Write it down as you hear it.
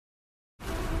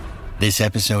This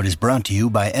episode is brought to you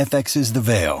by FX's The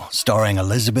Veil, starring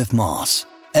Elizabeth Moss.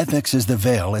 FX's The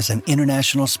Veil is an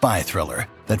international spy thriller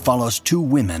that follows two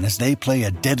women as they play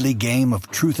a deadly game of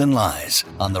truth and lies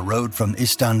on the road from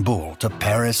Istanbul to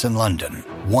Paris and London.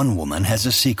 One woman has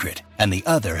a secret, and the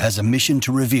other has a mission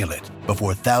to reveal it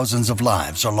before thousands of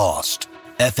lives are lost.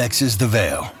 FX's The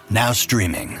Veil, now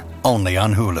streaming, only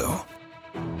on Hulu.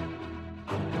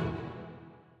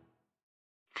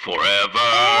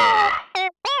 Forever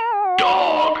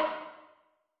Dog.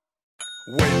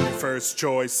 When your first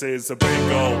choice is a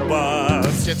big old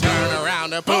bus, You turn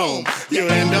around and boom, you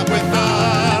end up with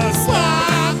a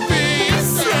sloppy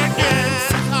seconds.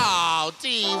 Oh,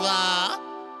 diva.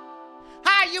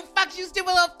 Hi, you fucks, you stupid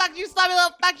little fucks, you sloppy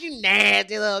little fucks, you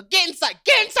nasty little. Get inside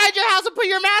your house and put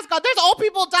your mask on. There's old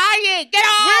people dying. Get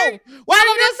home. Wear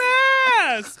your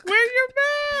mask. Wear your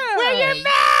mask. Wear your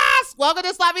mask. Welcome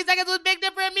to Sloppy Seconds with Big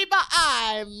Dipper and Meepa.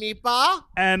 I'm Meepa.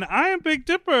 And I am Big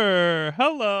Dipper.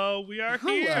 Hello, we are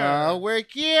here. Hello, we're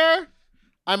here.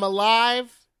 I'm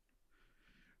alive.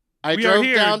 I We are drove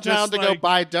here, downtown just to go like-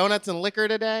 buy donuts and liquor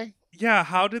today. Yeah,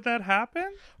 how did that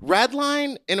happen?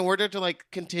 Redline, in order to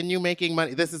continue making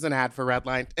money, this is an ad for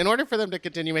Redline. In order for them to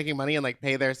continue making money and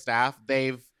pay their staff,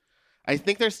 I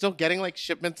think they're still getting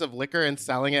shipments of liquor and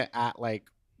selling it at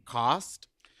cost.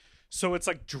 So it's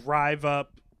drive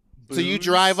up. So you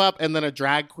drive up and then a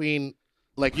drag queen,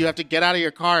 you have to get out of your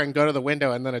car and go to the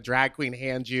window, and then a drag queen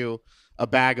hands you a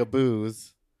bag of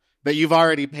booze that you've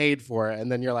already paid for, and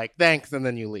then you're like, thanks, and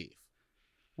then you leave.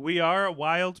 We are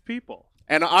wild people.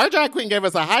 And our drag queen gave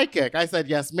us a high kick. I said,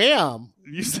 yes, ma'am.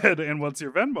 You said, and what's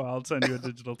your Venmo? I'll send you a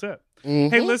digital tip. Mhm.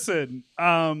 Hey, listen,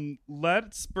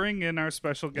 let's bring in our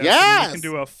special guest. Yes! And we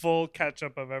can do a full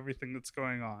catch-up of everything that's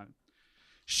going on.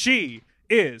 She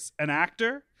is an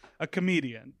actor, a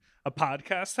comedian, a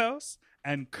podcast host,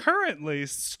 and currently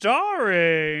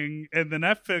starring in the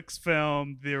Netflix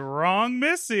film The Wrong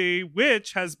Missy,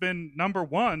 which has been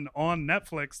 #1 on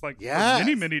Netflix for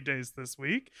many, many days this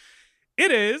week. It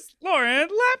is Lauren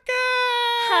Lapkus!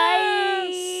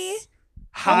 Hi.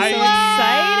 Hi. I'm so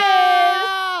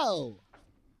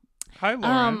excited. Hi,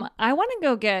 Lauren. I want to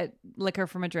go get liquor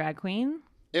from a drag queen.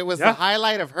 It was Yeah. the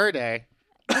highlight of her day.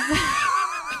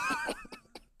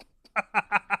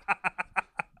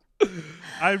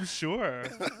 I'm sure.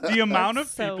 The amount of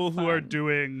That's so people who are fun.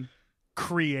 doing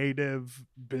creative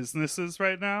businesses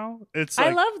right now, it's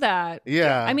I love that.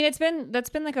 Yeah. I mean, that's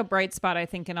been a bright spot, I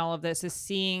think, in all of this, is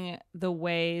seeing the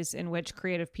ways in which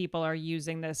creative people are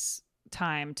using this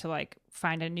time to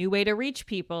find a new way to reach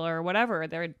people or whatever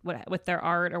with their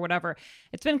art or whatever.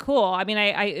 It's been cool. I mean,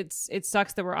 it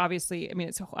sucks that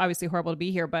it's obviously horrible to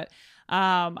be here, but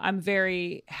I'm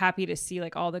very happy to see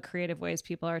all the creative ways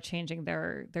people are changing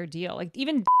their deal.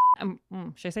 Even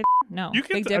should I say no? You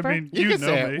can Big Dipper. you can know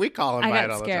say me. it. We call him I by it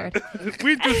got all scared. the time.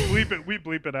 We just bleep it. We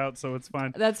bleep it out, so it's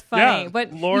fine. That's funny. Yeah,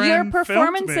 But Lauren your filmed me.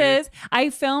 performances, I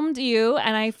filmed you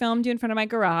in front of my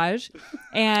garage,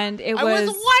 and it I was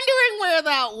wondering where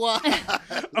that was.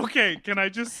 Okay, can I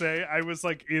just say, I was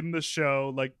in the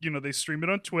show, they stream it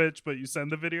on Twitch, but you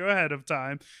send the video ahead of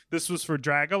time. This was for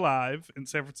Drag Alive in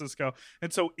San Francisco.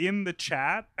 And so in the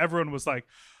chat, everyone was like,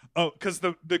 oh, because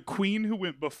the queen who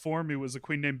went before me was a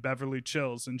queen named Beverly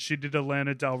Chills, and she did a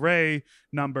Lana Del Rey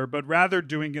number, but rather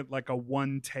doing it a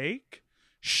one take,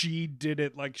 she did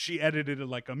it she edited it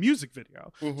like a music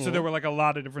video. Mhm. So there were a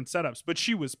lot of different setups, but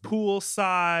she was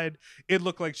poolside. It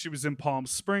looked like she was in Palm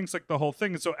Springs, the whole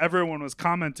thing. And so everyone was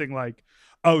commenting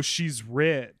oh, she's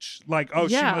rich. She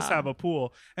Yeah. must have a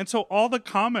pool. And so all the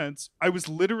comments, I was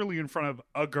literally in front of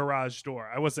a garage door.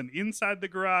 I wasn't inside the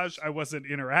garage. I wasn't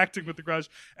interacting with the garage.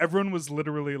 Everyone was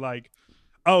literally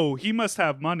oh, he must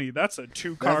have money. That's a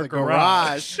 2-car That's a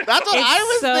garage. That's what It's I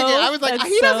was so- thinking. I was like, that's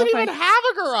he so doesn't even funny. have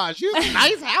a garage. Whose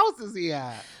nice house is he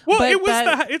at? Well, But it was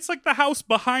that- it's the house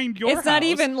behind your house. it's not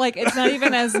even it's not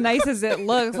even as nice as it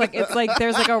looks. It's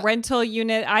there's a rental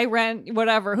unit. I rent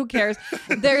whatever. Who cares?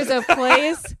 There's a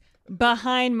place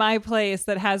behind my place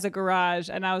that has a garage,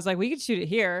 and I was like, we could shoot it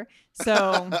here.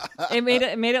 So it made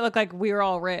it look like we were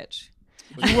all rich.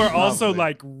 You were also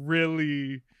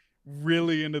Lovely.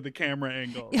 really into the camera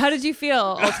angles. How did you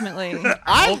feel ultimately?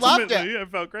 I loved Ultimately, it. it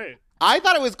felt great. I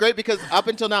thought it was great because up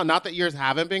until now, not that yours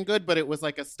haven't been good, but it was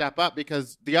a step up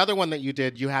because the other one that you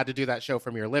did, you had to do that show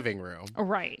from your living room.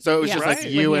 Right. So it was Yeah. just Right.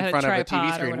 you When in had front of a tripod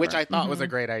TV or screen, which I whatever. thought was a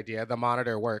great idea. The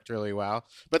monitor worked really well.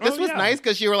 But this Oh, was yeah. nice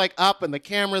because you were up and the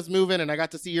camera's moving and I got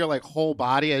to see your whole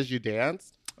body as you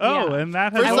danced. Oh, Yeah. and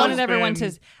that has I always wanted everyone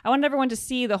been- to. I wanted everyone to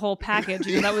see the whole package.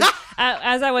 You know, that was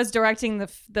as I was directing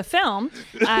the film.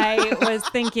 I was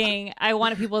thinking I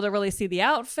wanted people to really see the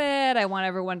outfit. I want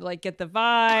everyone to like get the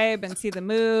vibe and see the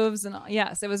moves. And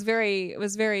yes, it was very.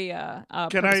 Can I-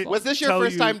 purposeful. Was this your Tell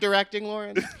first you- time directing,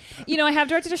 Lauren? You know, I have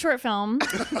directed a short film,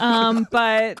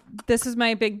 but this is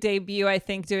my big debut. I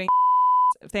think doing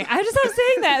thing. I just stopped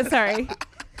saying that. Sorry.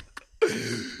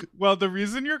 Well, the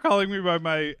reason you're calling me by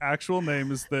my actual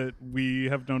name is that we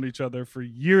have known each other for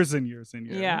years and years and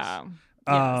years. Yeah.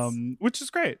 Yes. Which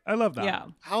is great. I love that. Yeah.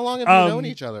 How long have you known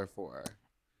each other for?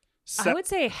 I would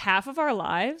say half of our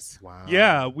lives. Wow.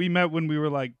 Yeah, we met when we were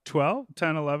like 12,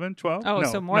 10, 11, 12. Oh,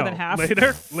 No, so more no, than half.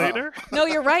 Later. No,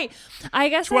 you're right. I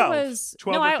guess 12. I was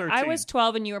 12 no, or I 13. was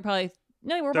 12 and you were probably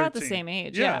no, we're about the 13. same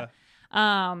age. Yeah.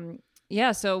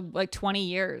 Yeah, so like 20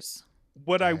 years.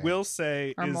 What I Okay. will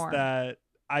say Or is more. that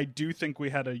I do think we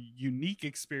had a unique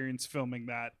experience filming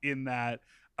that in that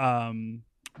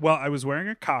well, I was wearing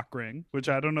a cock ring, which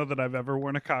I don't know that I've ever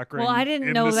worn a cock ring. Well, I didn't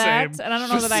in know the that, same- and I don't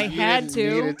know that I had to.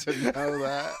 Needed to know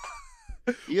that.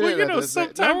 You Well, didn't you know, have to say-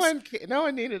 sometimes- no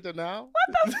one needed to know.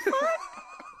 What the fuck?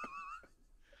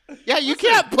 Yeah, you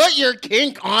can't put your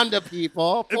kink onto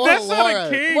people. Poor That's not a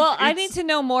Lauren. kink. Well, I It's- need to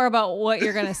know more about what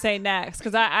you're going to say next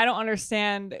because I don't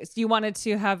understand. You wanted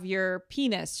to have your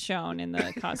penis shown in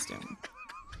the costume.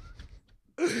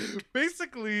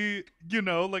 Basically, you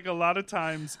know, like a lot of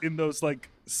times in those like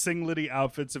singlety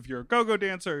outfits, if you're a go-go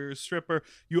dancer or you're a stripper,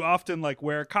 you often like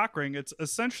wear a cock ring. It's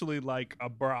essentially like a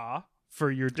bra for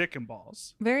your dick and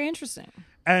balls. Very interesting.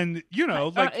 And you know,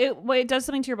 like it does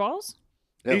something to your balls?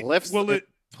 It lifts. well, it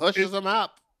pushes them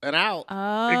up and out.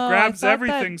 Oh, it grabs I thought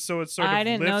everything, that- so it sort of I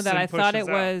didn't know lifts that. and I thought pushes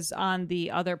it out. was on the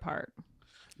other part.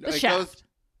 The It shaft.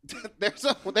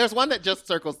 there's one that just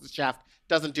circles the shaft,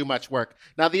 doesn't do much work.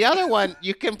 Now the other one,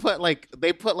 you can put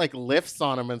they put lifts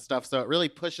on them and stuff, so it really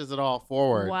pushes it all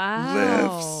forward.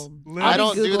 Wow. Lifts. I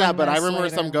don't do Googling that, but I this remember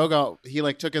later. some go-go. He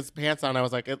took his pants on. I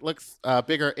was like, it looks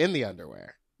bigger in the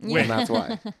underwear, Wait. and that's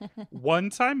why. One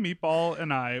time, Meatball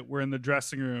and I were in the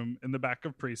dressing room in the back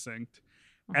of Precinct,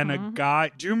 and a Mhm.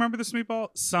 guy. Do you remember this, Meatball?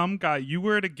 Some guy. You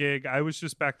were at a gig. I was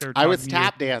just back there. I was talking to you.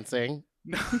 tap dancing,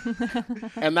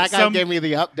 and that guy Some- gave me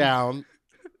the up down.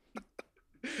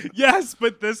 Yes,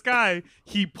 but this guy,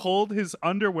 he pulled his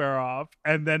underwear off,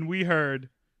 and then we heard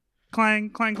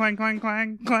clang, clang, clang, clang,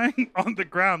 clang, clang on the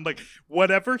ground. Like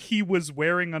whatever he was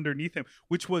wearing underneath him,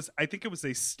 which was, I think it was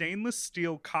a stainless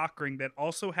steel cock ring that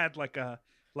also had like a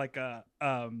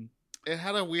It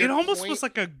had a weird. it almost point. was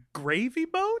like a gravy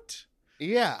boat.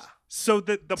 Yeah, So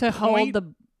that the to hold point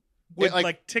the. would Yeah,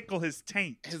 like tickle his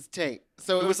taint. his tape.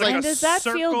 So it It was was like like And a does that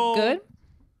feel circle- good?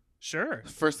 Sure.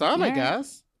 for some, I Alright.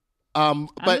 guess. But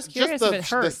just curious just if it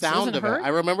hurts. the Does sound it of hurt? it. I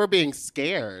remember being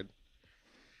scared.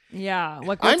 Yeah,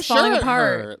 like I'm what's sure falling it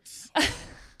apart. hurts.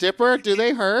 Dipper, do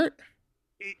they hurt?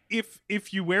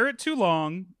 If you wear it too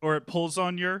long or it pulls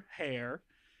on your hair,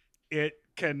 it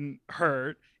can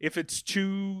hurt. If it's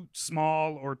too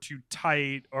small or too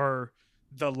tight or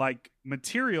the like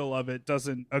material of it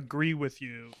doesn't agree with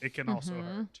you, it can also Mhm.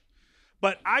 hurt.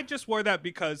 But I just wore that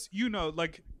because, you know,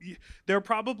 like there are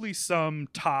probably some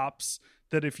tops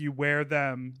that if you wear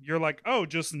them, you're like, oh,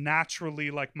 just naturally,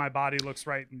 like my body looks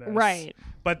right in this. Right.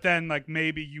 But then like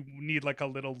maybe you need like a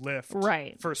little lift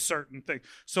Right. for certain things.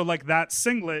 So like that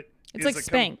singlet It's is like a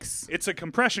Spanx. it's a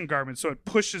compression garment, so it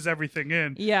pushes everything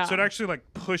in. Yeah. So it actually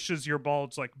like pushes your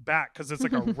bulge like back because it's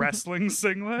like a wrestling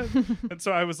singlet. And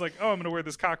so I was like, oh, I'm gonna wear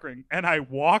this cock ring, and I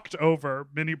walked over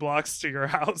many blocks to your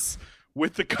house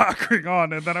with the cock ring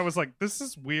on, and then I was like, this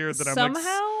is weird that I'm like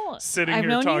Somehow, sitting I've here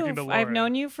known talking you, to I've Lauren.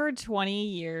 known you for 20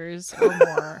 years or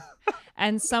more.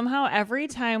 And somehow every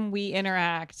time we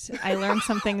interact, I learn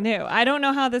something new. I don't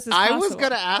know how this is I possible. was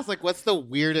gonna ask, what's the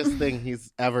weirdest thing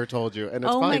he's ever told you? And it's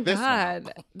Oh probably my this god,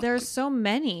 one. there's so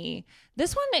many.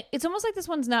 This one, it's almost like this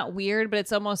one's not weird, but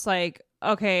it's almost like,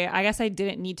 okay, I guess I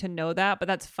didn't need to know that, but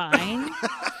that's fine.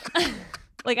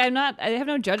 Like I have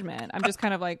no judgment. I'm just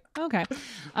kind of like, okay.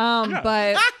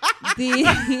 But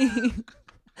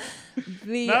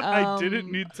the Not I um,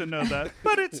 didn't need to know that,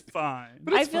 but it's fine.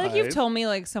 I feel like you've fine. told me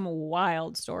like some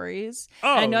wild stories.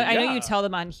 Oh, I know yeah. you tell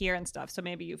them on here and stuff, so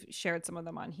maybe you've shared some of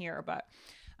them on here, but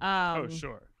Oh,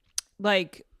 sure.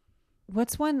 like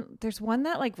what's one there's one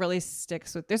that like really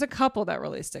sticks with there's a couple that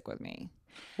really stick with me.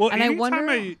 Well, And I anytime wonder-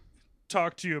 I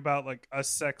talk to you about like a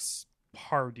sex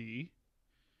party,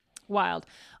 Wild.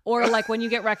 Or like when you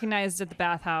get recognized at the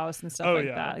bathhouse and stuff Oh, like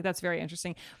yeah. that. Like, that's very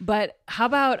interesting. But how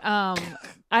about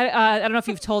I don't know if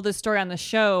you've told this story on the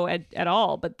show at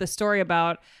all, but the story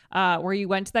about where you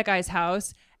went to that guy's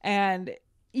house and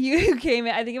you came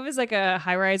in, I think it was like a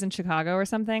high rise in Chicago or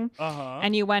something. Uh-huh.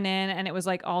 And you went in and it was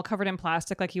like all covered in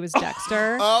plastic, like he was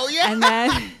Dexter. Oh,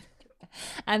 yeah.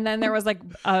 And then there was like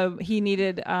he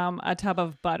needed a tub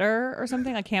of butter or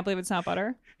something. I can't believe it's not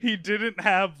butter. He didn't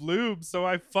have lube, so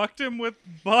I fucked him with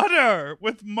butter,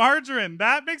 with margarine.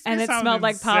 That makes me And it sound smelled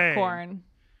like insane. popcorn.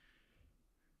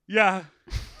 Yeah.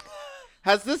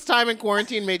 Has this time in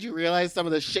quarantine made you realize some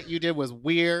of the shit you did was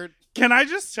weird? Can I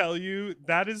just tell you,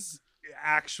 that is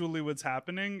actually what's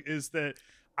happening, is that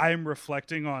I am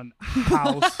reflecting on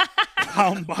how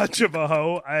much of a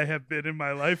hoe I have been in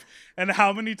my life, and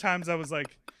how many times I was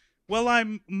like, well,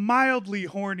 I'm mildly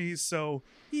horny, so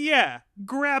yeah,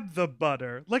 grab the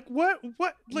butter. Like, what,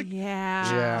 like,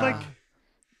 Yeah. like,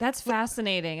 That's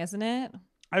fascinating, isn't it?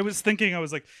 I was thinking, I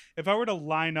was like, if I were to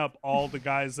line up all the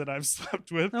guys that I've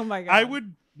slept with, Oh my God. I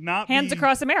would not Hands be,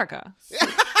 across America.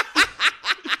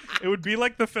 It would be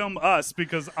like the film Us,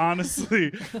 because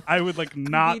honestly, I would like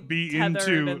not be tethered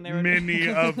into and they would- many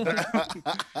of them.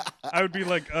 I would be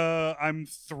like, I'm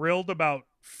thrilled about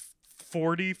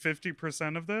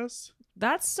 40-50% of this.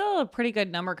 That's still a pretty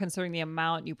good number considering the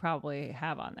amount you probably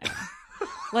have on there.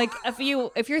 Like if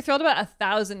you're thrilled about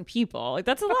 1,000 people, like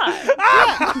that's a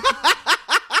lot.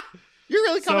 You're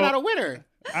really coming So- out a winner.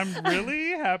 I'm really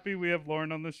happy we have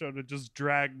Lauren on the show to just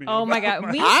drag me. Oh my about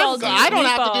God. I don't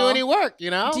have to do Meatball. any work,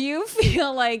 you know? Do you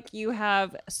feel like you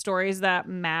have stories that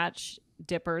match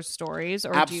Dipper's stories,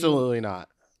 or Absolutely not.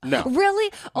 No. Do you...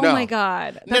 Really? Oh No. my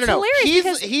God, No, that's no, no.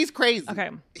 hilarious. He's crazy. Okay.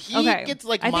 He Okay. gets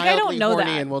like I think I don't mildly know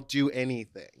horny that. and will do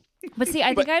anything. But see,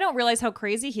 I think I don't realize how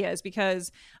crazy he is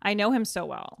because I know him so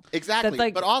well. Exactly. That's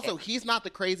like- but also, he's not the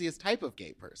craziest type of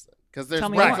gay person because there's Tell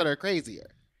me ones more. that are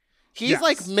crazier. He's Yes.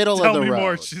 like middle Tell of the me road.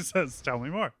 more, she says. Tell me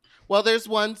more. Well, there's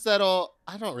ones that'll.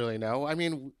 I don't really know. I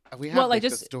mean, we have Well, like the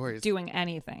just stories. doing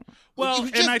anything. Well,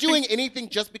 Just and I doing think, anything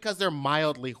just because they're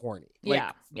mildly horny. Like,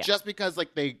 Yeah. Just because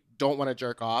like they don't want to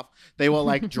jerk off, they will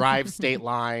like drive state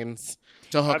lines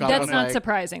to hook I've up. That's with, not like,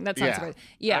 surprising. That's yeah. not surprising.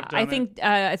 Yeah, I've done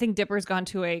I think Dipper's gone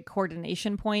to a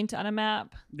coordination point on a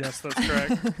map. yes, that's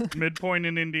correct. Midpoint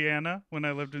in Indiana when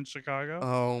I lived in Chicago.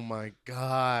 Oh my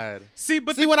god. See,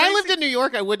 but See, when I lived in New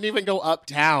York, I wouldn't even go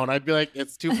uptown. I'd be like,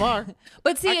 it's too far.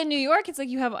 But see, in New York, it's like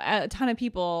you have a ton of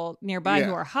people nearby Yeah.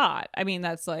 who are hot. I mean,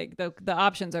 that's like the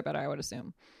options are better, I would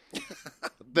assume.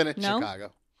 than in No?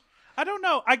 Chicago. I don't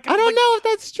know. I I don't know if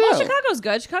that's true. Well, Chicago's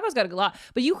good. Chicago's got a lot.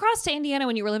 But you crossed to Indiana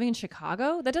when you were living in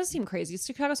Chicago? That does seem crazy.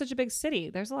 Chicago's such a big city.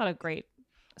 There's a lot of great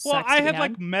Well, sex I to be had had.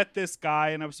 like met this guy,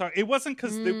 and I'm sorry, it wasn't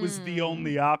because it was the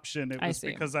only option. It I was see.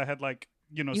 because I had like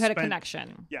you know You had a spent-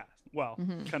 connection. Yeah, well,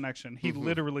 connection. He Mm-hmm.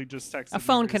 literally just texted A me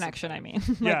phone recently. connection, I mean.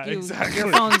 Yeah, Your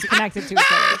exactly. phone's connected to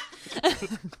each other.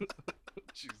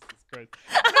 Jesus Christ.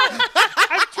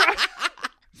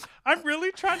 I'm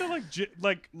really trying to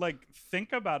like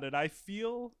think about it. I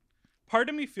feel part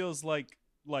of me feels like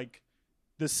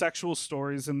the sexual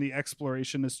stories and the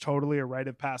exploration is totally a rite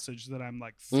of passage that I'm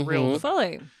like thrilled about.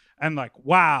 Fully. And like,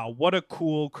 wow, what a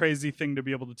cool, crazy thing to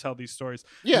be able to tell these stories.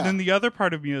 Yeah. And then the other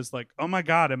part of me is like, oh my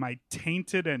God, am I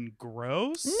tainted and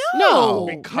gross? No.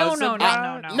 Because no, of no,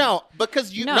 that? no. No,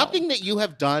 because No. nothing that you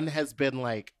have done has been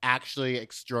like actually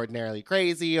extraordinarily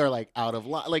crazy or like out of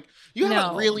line. Like you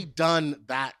haven't No. really done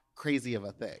that crazy of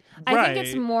a thing. I think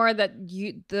it's Right. more that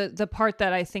you the part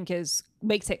that I think is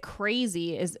makes it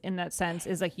crazy is in that sense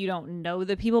is like you don't know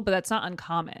the people, but that's not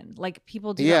uncommon. Like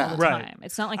people do that all the Right. time.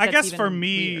 It's not like I that's guess for even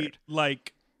me, weird.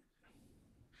 like,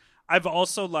 I've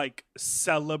also like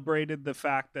celebrated the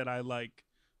fact that I like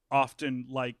often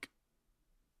like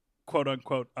quote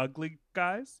unquote ugly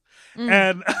guys,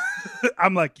 and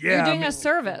I'm like, yeah, You're doing I'm- a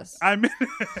service. I'm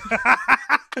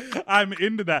I'm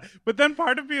into that. But then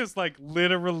part of me is like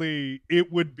literally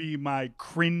it would be my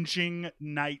cringing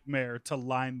nightmare to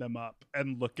line them up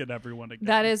and look at everyone again.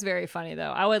 That is very funny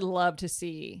though. I would love to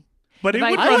see. but it if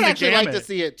I- would I run would the actually like gamut. to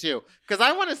see it too because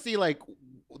I want to see like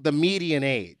the median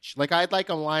age. Like I'd like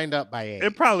them lined up by age.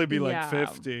 It'd probably be like Yeah.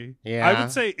 50. Yeah. I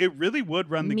would say it really would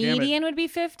run the gamut. Median would be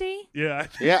 50? Yeah.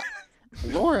 Yeah.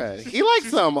 Laura, he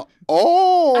likes them.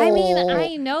 Oh, I mean,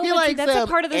 I know, He but see, likes that's a them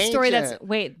part of the story that's ancient.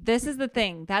 wait, this is the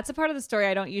thing. That's a part of the story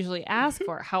I don't usually ask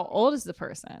for. How old is the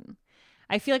person?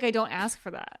 I feel like I don't ask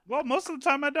for that. Well, most of the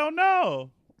time I don't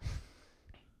know.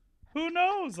 Who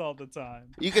knows all the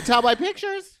time? You can tell by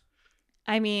pictures.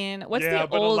 I mean, what's yeah, the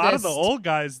but oldest? a lot of the old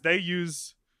guys, they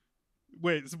use.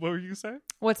 Wait, what were you saying?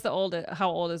 What's the oldest? How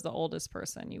old is the oldest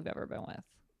person you've ever been with?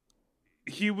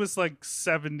 He was like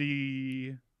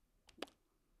 70.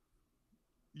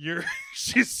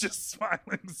 She's just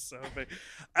smiling so big.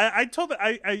 I told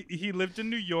her he lived in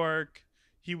New York.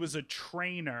 He was a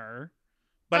trainer,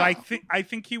 But Oh. I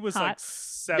think he was like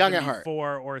Hot. Young at heart.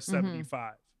 74 or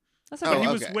 75. That's But okay. he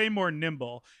Oh, was okay. way more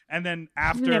nimble. And then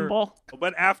after Nimble.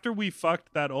 But after we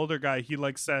fucked that older guy, he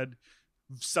like said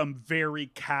some very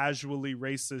casually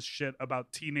racist shit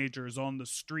about teenagers on the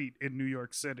street in New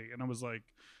York City. And I was like,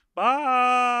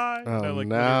 bye. And I Oh, like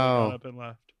no. literally got up and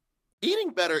left.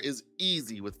 Eating better is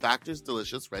easy with Factor's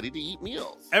delicious, ready-to-eat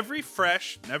meals. Every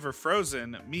fresh, never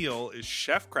frozen meal is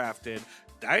chef crafted,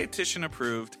 dietitian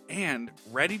approved, and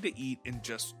ready to eat in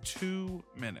just 2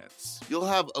 minutes. You'll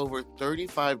have over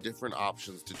 35 different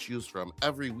options to choose from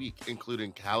every week,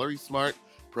 including Calorie Smart,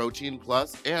 Protein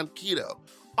Plus, and Keto.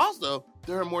 Also,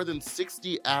 there are more than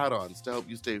 60 add-ons to help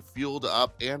you stay fueled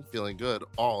up and feeling good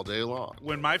all day long.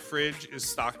 When my fridge is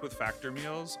stocked with Factor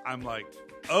meals, I'm like,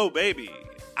 oh baby,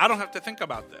 I don't have to think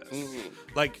about this. Mhm.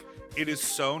 Like, it is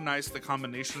so nice. The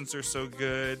combinations are so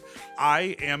good.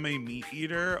 I am a meat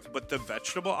eater, but the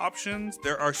vegetable options,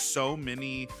 there are so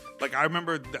many. Like, I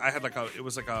remember I had it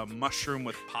was like a mushroom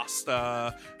with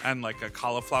pasta and like a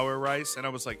cauliflower rice. And I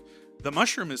was like, the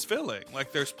mushroom is filling.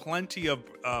 Like, there's plenty of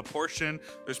portion,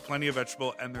 there's plenty of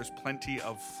vegetable, and there's plenty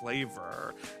of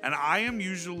flavor. And I am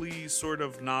usually sort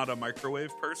of not a microwave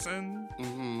person.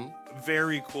 Mm-hmm.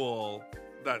 Very cool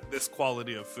that this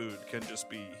quality of food can just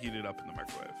be heated up in the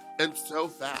microwave. And so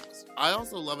fast. I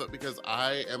also love it because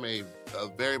I am a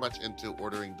very much into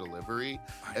ordering delivery.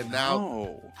 And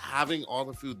now having all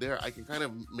the food there, I can kind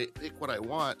of pick what I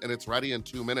want and it's ready in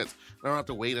 2 minutes. I don't have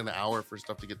to wait an hour for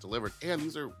stuff to get delivered. And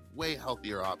these are way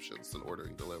healthier options than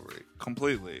ordering delivery.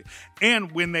 Completely.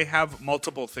 And when they have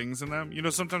multiple things in them, you know,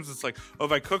 sometimes it's like, oh,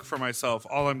 if I cook for myself,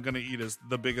 all I'm going to eat is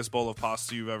the biggest bowl of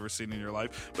pasta you've ever seen in your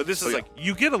life. But this is like,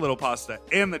 you get a little pasta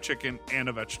and the chicken and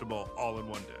a vegetable all in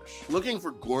one dish. Looking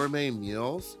for gourmet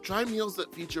meals? Try meals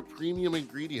that feature premium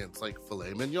ingredients like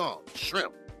filet mignon,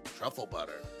 shrimp, truffle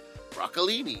butter,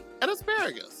 broccolini, and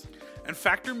asparagus. And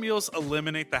Factor meals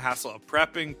eliminate the hassle of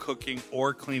prepping, cooking,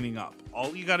 or cleaning up.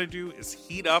 All you got to do is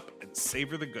heat up and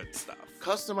savor the good stuff.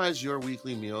 Customize your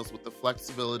weekly meals with the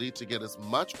flexibility to get as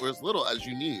much or as little as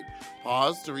you need.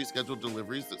 Pause to reschedule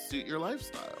deliveries that suit your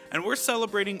lifestyle. And we're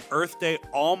celebrating Earth Day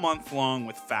all month long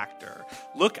with Factor.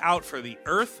 Look out for the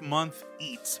Earth Month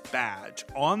Eats badge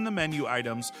on the menu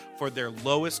items for their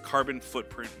lowest carbon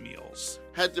footprint meals.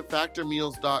 Head to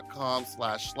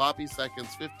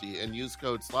factormeals.com/sloppyseconds50 and use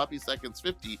code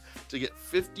sloppyseconds50 to get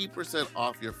 50%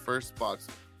 off your first box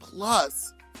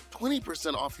plus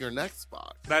 20% off your next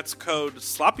box. That's code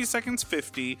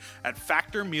sloppyseconds50 at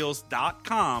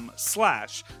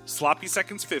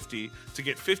factormeals.com/sloppyseconds50 to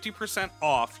get 50%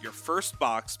 off your first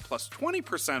box plus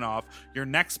 20% off your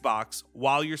next box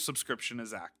while your subscription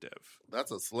is active.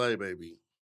 That's a sleigh, baby.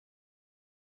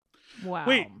 Wow.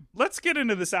 Wait, let's get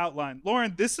into this outline.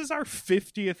 Lauren, this is our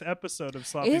 50th episode of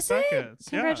Sloppy Is it? Seconds. Yeah.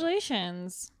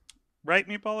 Congratulations. Right,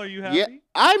 Meatball? Are you happy? Yeah,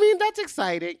 I mean, that's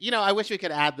exciting. You know, I wish we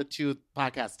could add the two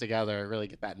podcasts together and really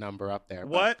get that number up there.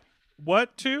 but-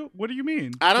 What two? What do you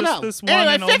mean? I don't Just know. This one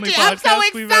Anyway, and only 50, I'm so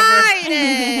podcast we've ever.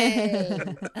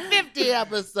 excited! 50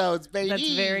 episodes, baby.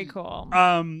 That's very cool.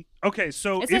 Okay,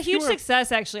 so It's a if you huge are-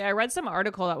 success, actually. I read some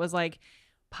article that was like,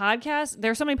 podcasts,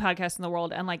 there's so many podcasts in the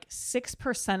world, and like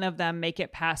 6% of them make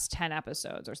it past 10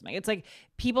 episodes or something. It's like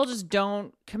people just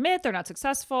don't commit. They're not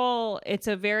successful. It's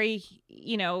a very,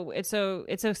 you know, it's a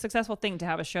successful thing to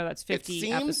have a show that's 50 it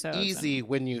seems episodes. easy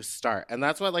when you start. And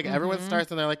that's what, like, everyone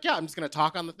starts and they're like, yeah, I'm just going to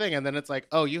talk on the thing. And then it's like,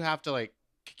 oh, you have to, like,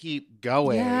 keep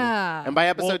going. Yeah. And by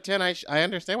episode Well- 10, I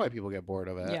understand why people get bored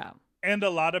of it. Yeah. And a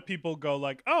lot of people go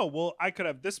like, oh, well, I could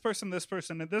have this person,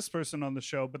 and this person on the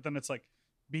show. But then it's like,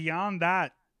 beyond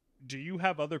that, do you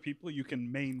have other people you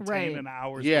can maintain Right. an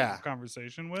hour's Yeah. worth of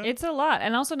conversation with? It's a lot.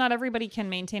 And also not everybody can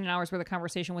maintain an hour's worth of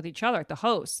conversation with each other, like the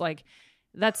hosts. Like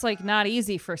that's like not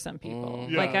easy for some people.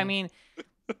 Yeah. Like, I mean,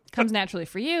 comes naturally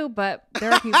for you, but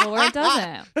there are people where it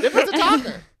doesn't. Different a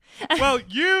talker. Well,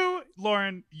 you,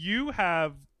 Lauren, you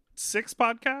have 6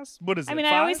 podcasts. What is it? I mean,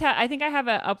 5? I always have. I think I have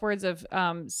upwards of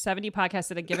 70 podcasts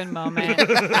at a given moment.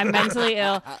 I'm mentally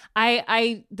ill.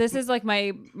 This is like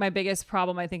my biggest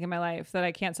problem, I think, in my life, that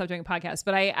I can't stop doing podcasts.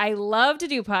 But I love to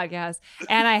do podcasts,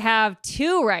 and I have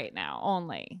 2 right now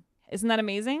only. Isn't that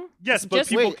amazing? Yes, but Just-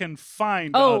 people Wait. can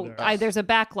find Oh, others. there's a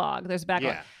backlog. There's a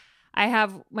backlog. Yeah. I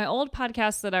have my old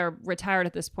podcasts that are retired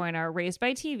at this point are Raised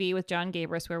by TV with John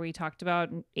Gabris, where we talked about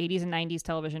 80s and 90s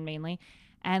television mainly.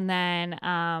 And then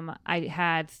I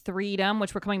had Freedom,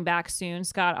 which we're coming back soon.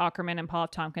 Scott Aukerman and Paul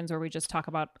F. Tompkins, where we just talk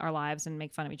about our lives and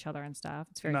make fun of each other and stuff.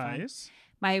 It's very fun. Nice.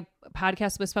 My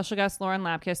podcast with special guest Lauren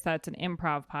Lapkus, that's an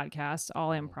improv podcast, all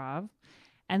improv.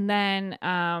 And then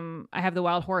I have the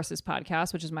Wild Horses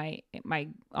podcast, which is my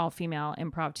all-female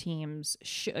improv team's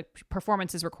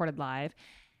performances recorded live.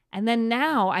 And then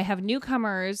now I have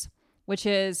Newcomers, which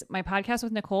is my podcast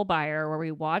with Nicole Byer, where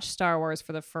we watch Star Wars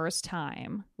for the first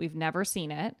time. We've never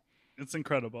seen it. It's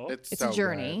incredible. It's so a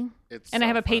journey. good. And I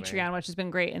have a funny. Patreon, which has been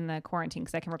great in the quarantine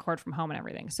because I can record from home and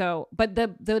everything. So, but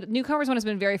the Newcomers one has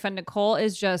been very fun. Nicole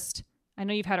is just, I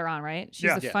know you've had her on, right?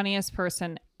 She's the funniest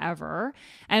person ever.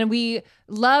 And we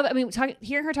love,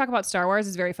 hearing her talk about Star Wars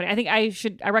is very funny. I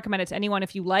think I recommend it to anyone.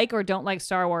 If you like or don't like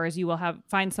Star Wars, you will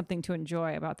find something to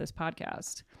enjoy about this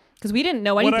podcast. Because we didn't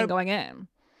know anything going in.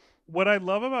 What I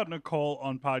love about Nicole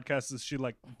on podcasts is she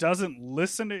like doesn't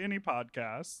listen to any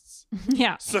podcasts.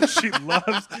 Yeah. So she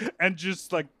loves and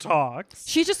just like talks.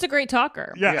 She's just a great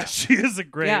talker. Yeah, she is a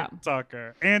great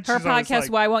talker. And her she's always podcast,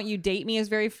 like, Why Won't You Date Me, is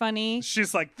very funny.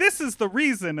 She's like, this is the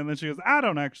reason. And then she goes, I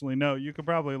don't actually know. You could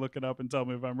probably look it up and tell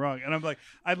me if I'm wrong. And I'm like,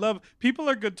 I love people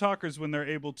are good talkers when they're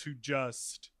able to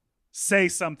just say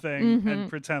something and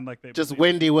pretend like they Just believe.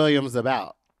 Wendy Williams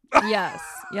about.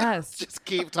 Yes. Just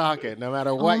keep talking, no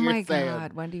matter what you're saying. Oh my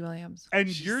God, Wendy Williams. And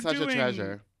She's you're such a doing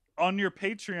treasure. on your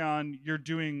Patreon, you're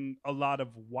doing a lot of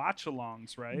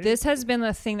watch-alongs, right? This has been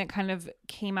the thing that kind of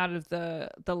came out of the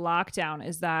lockdown,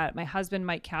 is that my husband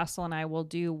Mike Castle and I will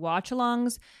do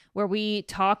watch-alongs where we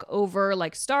talk over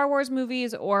like Star Wars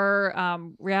movies or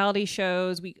reality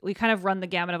shows. We kind of run the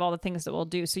gamut of all the things that we'll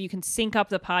do, so you can sync up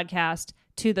the podcast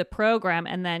to the program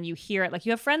and then you hear it like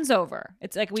you have friends over.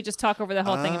 It's like we just talk over the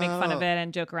whole thing and make fun of it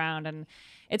and joke around, and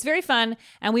it's very fun.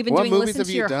 And we've been What doing movies Listen have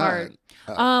to you Your done?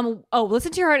 Heart.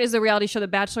 Listen to Your Heart is a reality show, the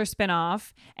Bachelor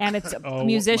spinoff, and it's Oh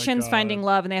musicians my God. finding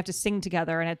love and they have to sing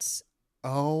together, and it's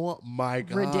Oh my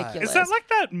God. ridiculous. Is that like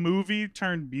that movie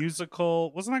turned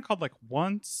musical? Wasn't that called like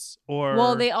Once? Or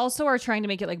well, they also are trying to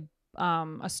make it like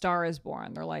A Star Is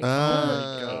Born. They're like,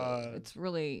 God.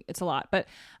 it's a lot. But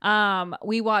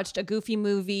we watched a Goofy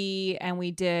movie, and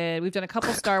we've done a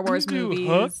couple Star Wars Can you do movies.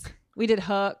 Hook? We did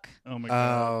Hook. Oh my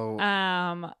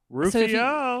God. Oh. So if you-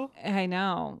 Rufio. I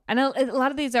know, and a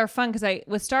lot of these are fun because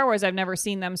with Star Wars I've never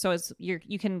seen them, so it's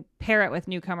you can pair it with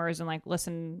Newcomers and like watch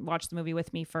the movie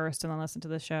with me first, and then listen to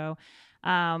the show.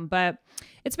 But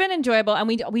it's been enjoyable, and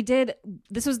we did.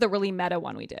 This was the really meta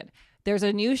one we did. There's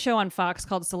a new show on Fox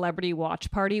called Celebrity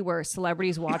Watch Party where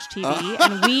celebrities watch TV,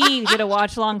 and we did a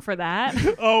watch along for that.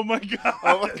 Oh my God.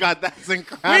 Oh my God, that's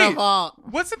incredible.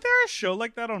 Wasn't there a show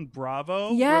like that on Bravo?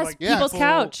 Where, Yes, like, People's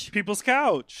Couch. People's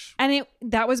Couch. And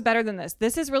that was better than this.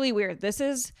 This is really weird. This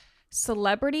is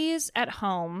celebrities at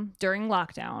home during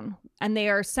lockdown, and they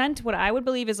are sent what I would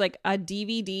believe is like a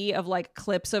DVD of like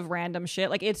clips of random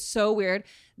shit. Like, it's so weird.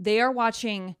 They are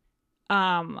watching,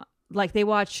 they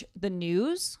watch the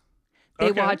news. They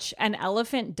Okay. watch an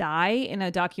elephant die in a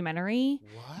documentary.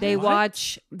 They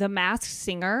watch The Masked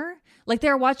Singer. Like,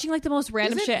 they're watching like the most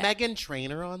random Isn't shit. Meghan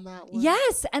Trainor on that one?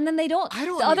 Yes, and then they don't. I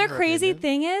don't The need other her crazy opinion.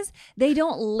 thing is they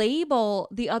don't label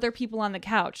the other people on the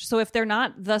couch. So if they're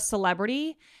not the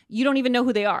celebrity, you don't even know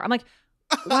who they are. I'm like,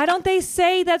 why don't they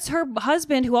say that's her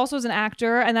husband, who also is an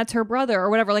actor, and that's her brother or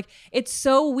whatever? Like, it's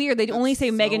so weird. They only say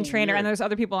so Meghan Trainor, weird. and there's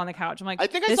other people on the couch. I'm like, I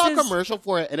think I this saw a is commercial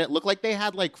for it, and it looked like they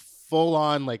had like full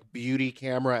on like beauty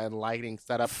camera and lighting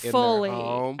set up fully. in their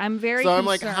home. I'm very. So I'm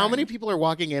like, how concerned. many people are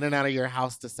walking in and out of your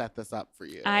house to set this up for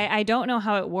you? I don't know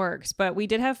how it works, but we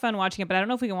did have fun watching it. But I don't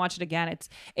know if we can watch it again.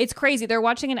 It's crazy. They're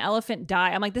watching an elephant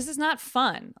die. I'm like, this is not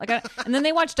fun. Like, and then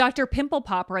they watch Dr. Pimple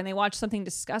Popper, and they watch something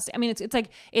disgusting. I mean, it's like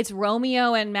it's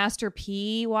Romeo and Master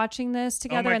P watching this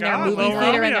together Oh my in their God. movie Lil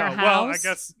theater in Romeo. their house. Well, I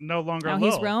guess no longer. now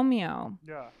Lil. he's Romeo.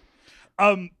 Yeah.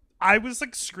 I was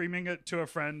like screaming it to a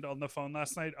friend on the phone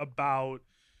last night about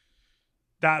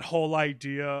that whole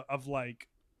idea of like,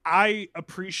 I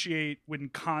appreciate when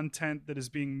content that is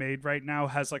being made right now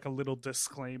has like a little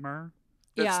disclaimer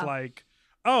that's Yeah. like,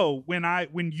 oh,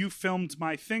 when you filmed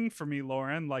my thing for me,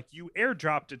 Lauren, like you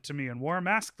airdropped it to me and wore a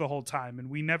mask the whole time, and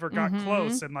we never got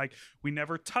close, and like we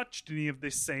never touched any of the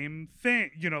same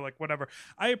thing, like whatever.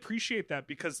 I appreciate that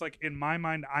because like in my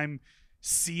mind, I'm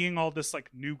seeing all this like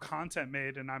new content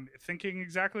made, and I'm thinking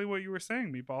exactly what you were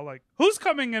saying, Meatball. Like, who's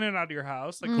coming in and out of your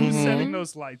house? Like, who's setting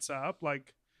those lights up?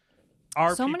 Like,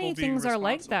 are So people many being things are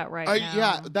like responsible? that right now.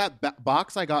 Yeah, that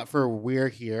box I got for We're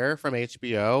Here from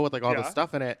HBO with like all the Yeah.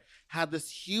 stuff in it had this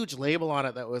huge label on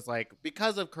it that was like,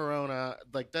 because of Corona,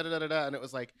 like da da da da da, and it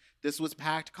was like, this was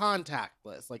packed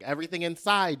contactless. Like everything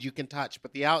inside you can touch,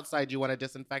 but the outside you want to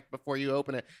disinfect before you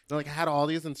open it. And like I had all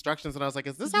these instructions, and I was like,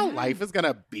 is this how life is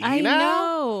gonna be I now?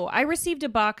 know. I received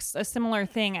a similar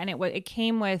thing, and it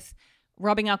came with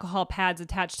rubbing alcohol pads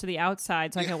attached to the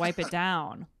outside so I could wipe it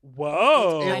down.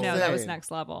 Whoa. I know, that was Insane.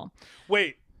 next level.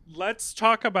 Wait, let's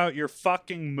talk about your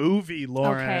fucking movie,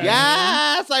 Lauren. Okay.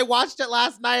 Yes, I watched it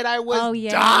last night. I was Oh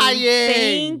yeah,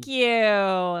 dying. Thank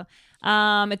you.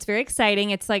 It's very exciting.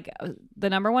 It's like the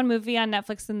 #1 movie on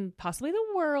Netflix and possibly the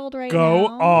world right Go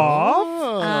now.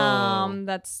 off.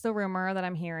 That's the rumor that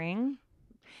I'm hearing.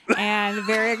 And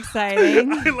very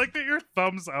exciting. I like that you're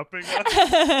thumbs upping us.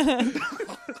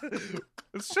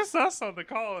 It's just us on the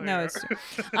call here. No, it's true.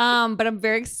 But I'm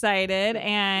very excited,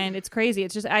 and it's crazy.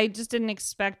 It's just I just didn't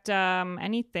expect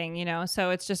anything, you know. So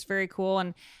it's just very cool,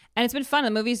 and it's been fun.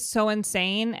 The movie's so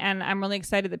insane, and I'm really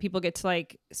excited that people get to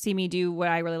like see me do what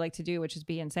I really like to do, which is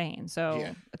be insane.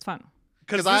 So it's fun.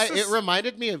 Because it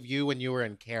reminded me of you when you were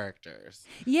in characters.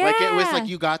 Yeah. Like it was like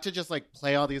you got to just like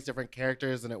play all these different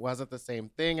characters and it wasn't the same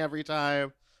thing every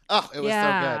time. Oh, it was so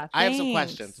good. I have some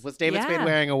questions. Was David Spade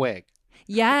wearing a wig?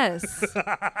 Yes.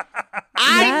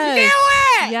 I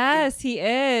knew it! Yes, he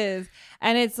is.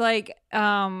 And it's like,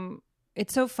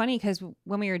 it's so funny because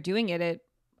when we were doing it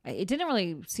didn't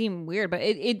really seem weird, but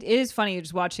it is funny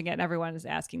just watching it and everyone is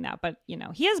asking that. But, you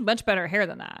know, he has much better hair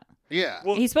than that. Yeah.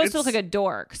 Well, he's supposed to look like a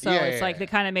dork. So Yeah, it's yeah, like yeah. they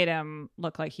kind of made him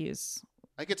look like he's...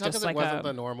 I could tell just because like it wasn't a-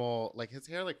 the normal, like his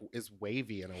hair like is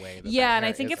wavy in a way. Yeah, and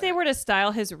I think if they were to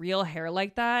style his real hair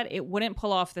like that, it wouldn't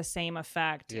pull off the same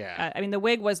effect. Yeah. I mean, the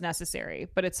wig was necessary,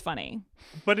 but it's funny.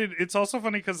 But it's also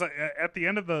funny because at the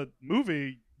end of the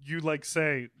movie, you like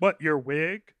say, "What, your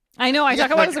wig?" I know, I talk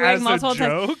about his wig as a multiple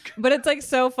times. joke. But it's like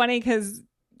so funny because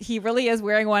he really is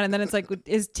wearing one, and then it's like,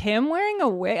 is Tim wearing a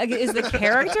wig? Like, is the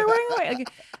character wearing a wig?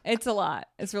 Like, it's a lot.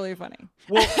 It's really funny.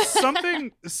 Well,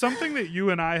 something that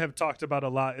you and I have talked about a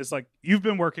lot is like you've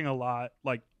been working a lot.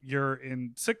 Like you're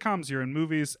in sitcoms, you're in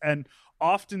movies, and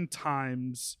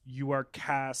oftentimes you are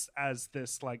cast as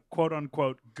this like quote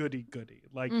unquote goody goody.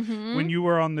 Like when you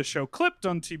were on the show Clipped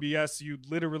on TBS, you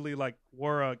literally like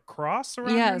wore a cross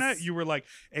around your neck. You were like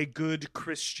a good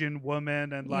Christian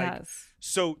woman, and like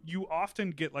so you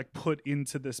often get like put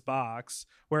into this box.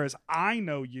 Whereas I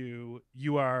know you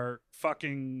are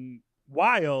fucking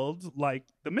wild like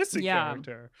the Missy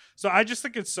character. So I just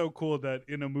think it's so cool that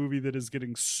in a movie that is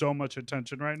getting so much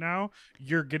attention right now,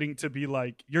 you're getting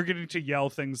to yell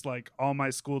things like all my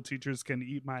school teachers can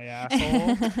eat my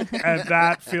asshole. And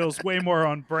that feels way more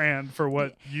on brand for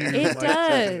what you It like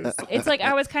does. to do. It's like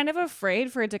I was kind of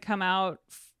afraid for it to come out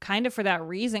kind of for that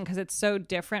reason because it's so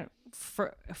different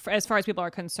for as far as people are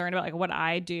concerned about like what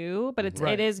I do, but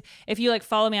it is if you like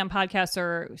follow me on podcasts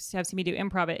or have seen me do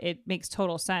improv, it makes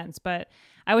total sense. But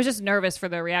I was just nervous for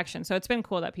the reaction, so it's been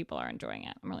cool that people are enjoying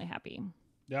it. I'm really happy.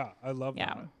 Yeah, I love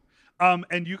Yeah. that.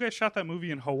 And you guys shot that movie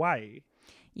in Hawaii.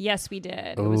 Yes, we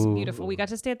did. It was beautiful. We got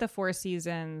to stay at the Four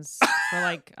Seasons for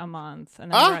like a month,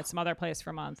 and then we were at some other place for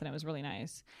a month, and it was really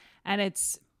nice. And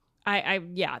it's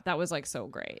yeah, that was like so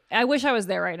great. I wish I was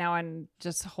there right now and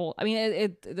just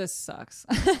this sucks.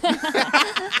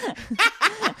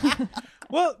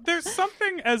 Well, there's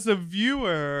something as a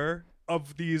viewer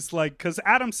of these, like, because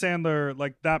Adam Sandler,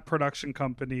 like that production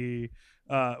company,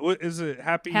 what is it?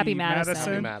 Happy Madison?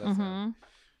 Happy Madison.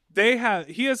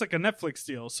 He has like a Netflix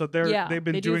deal, so they've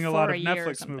been doing a lot of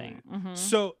Netflix movies.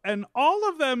 So, and all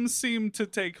of them seem to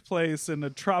take place in a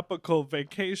tropical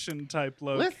vacation type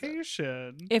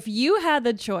location. If you had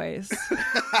the choice,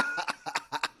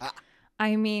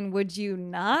 I mean, would you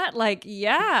not? Like,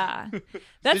 yeah.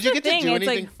 That's Did you the get thing. to do It's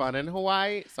anything like, fun in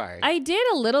Hawaii? Sorry. I did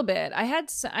a little bit. I had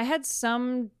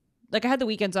some, like I had the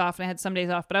weekends off and I had some days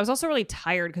off, but I was also really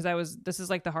tired because this is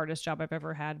like the hardest job I've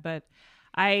ever had. But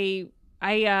I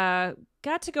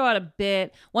got to go out a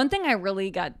bit. One thing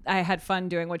I had fun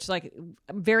doing, which like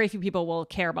very few people will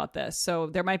care about this. So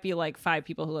there might be like 5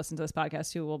 people who listen to this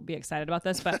podcast who will be excited about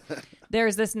this. But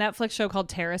there's this Netflix show called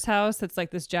Terrace House. That's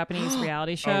like this Japanese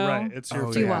reality show. Oh, right. It's your Do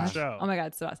you favorite watch? show. Oh my God,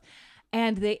 it's the best.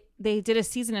 And they did a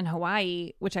season in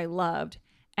Hawaii, which I loved.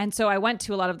 And so I went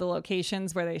to a lot of the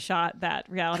locations where they shot that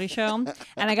reality show, and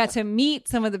I got to meet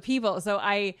some of the people. So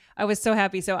I was so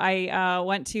happy. So I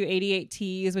went to 88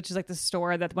 Tees, which is like the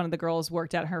store that one of the girls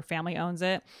worked at. Her family owns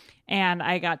it. And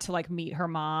I got to like meet her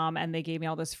mom, and they gave me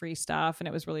all this free stuff, and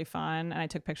it was really fun. And I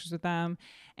took pictures with them.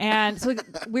 And so like,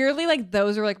 weirdly, like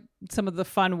those are like some of the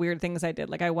fun, weird things I did.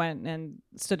 Like I went and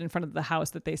stood in front of the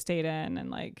house that they stayed in,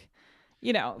 and like,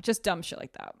 you know, just dumb shit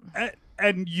like that.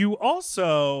 And you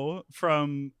also,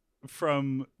 from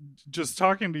just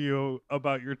talking to you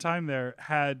about your time there,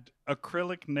 had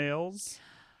acrylic nails,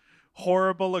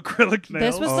 horrible acrylic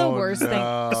nails. This was the worst no.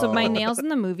 thing. So my nails in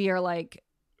the movie are like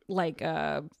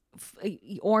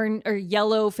orange or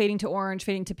yellow fading to orange,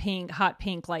 fading to pink, hot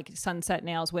pink, like sunset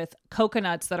nails with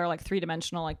coconuts that are like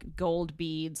 3-dimensional, like gold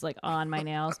beads, like on my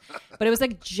nails. But it was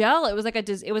like gel. It was like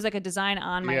a design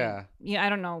on my. I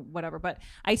don't know, whatever. But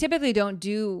I typically don't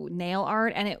do nail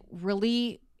art, and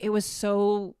it was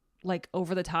so like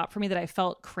over the top for me that I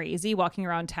felt crazy walking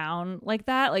around town like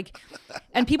that. Like,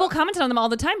 and people commented on them all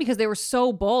the time because they were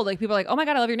so bold. Like people are like, "Oh my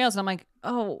God, I love your nails." And I'm like,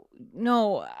 "Oh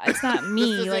no, it's not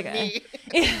me." Like, me.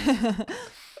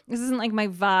 this isn't like my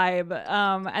vibe.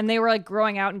 And they were like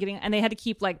growing out and they had to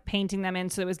keep like painting them in.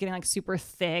 So it was getting like super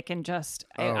thick and just,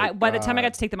 by the time I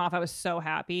got to take them off, I was so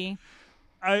happy.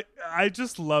 I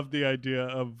just love the idea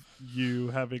of you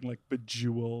having like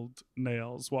bejeweled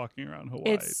nails walking around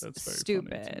Hawaii. It's That's very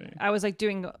stupid. funny to me. I was like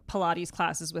doing Pilates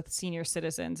classes with senior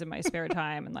citizens in my spare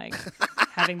time and like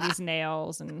having these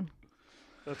nails and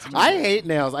That's I amazing. hate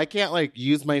nails. I can't like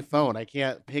use my phone. I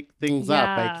can't pick things up.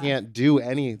 Yeah. I can't do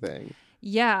anything.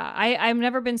 yeah, I've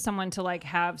never been someone to like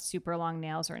have super long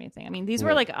nails or anything. I mean, these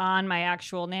were like on my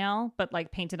actual nail, but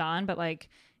like painted on, but like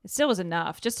it still was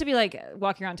enough just to be like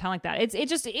walking around town like that.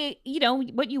 You know,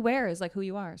 what you wear is like who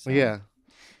you are. So. Yeah.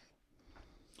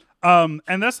 And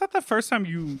that's not the first time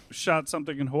you shot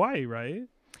something in Hawaii, right?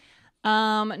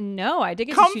 No, I did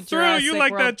get Come to shoot through. Jurassic You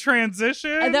like World. that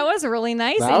transition? That was a really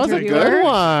nice That was a interviewer. good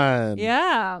one.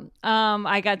 Yeah.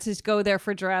 I got to go there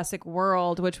for Jurassic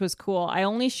World, which was cool. I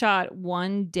only shot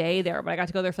one day there, but I got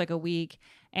to go there for like a week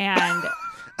and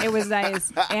it was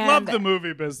nice. And Love the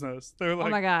movie business. They're like, oh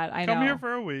my God, I know. come here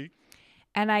for a week.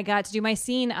 And I got to do my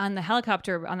scene on the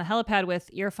helicopter, on the helipad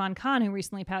with Irfan Khan, who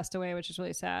recently passed away, which is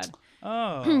really sad.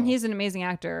 Oh. He's an amazing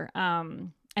actor.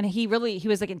 And he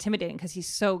was like intimidating because he's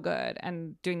so good.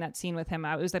 And doing that scene with him,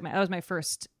 that was my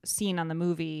first scene on the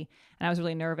movie, and I was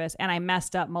really nervous. And I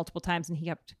messed up multiple times, and he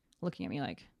kept looking at me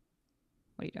like,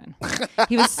 "What are you doing?"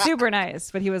 He was super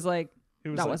nice, but he was like,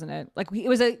 wasn't it. Like we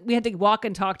had to walk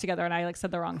and talk together, and I like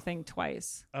said the wrong thing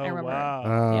twice. Oh, I remember. wow.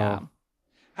 Oh.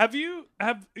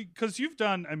 Yeah. Because you've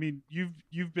done, I mean,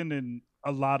 you've been in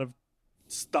a lot of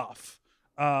stuff.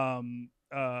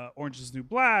 Orange is the New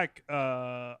Black,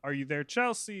 Are You There,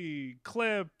 Chelsea,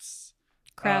 Clips,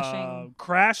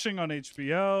 Crashing on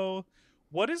HBO.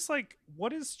 What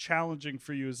is challenging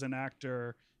for you as an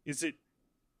actor? Is it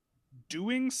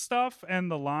doing stuff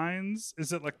and the lines?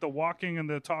 Is it like the walking and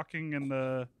the talking and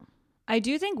the... I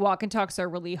do think walk and talks are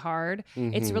really hard.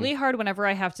 It's really hard whenever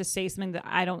I have to say something that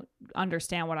I don't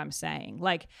understand what I'm saying.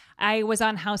 Like I was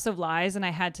on House of Lies and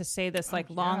I had to say this like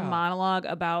long monologue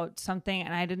about something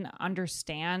and I didn't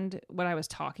understand what I was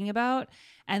talking about.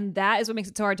 And that is what makes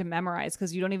it so hard to memorize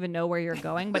because you don't even know where you're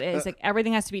going. But it's like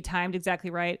everything has to be timed exactly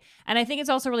right. And I think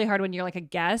it's also really hard when you're like a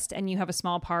guest and you have a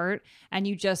small part and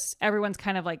everyone's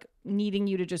kind of like needing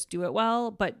you to just do it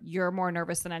well, but you're more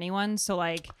nervous than anyone. So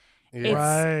like...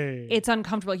 It's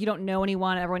uncomfortable. You don't know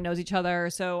anyone. Everyone knows each other.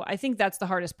 So I think that's the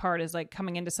hardest part is like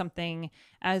coming into something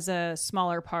as a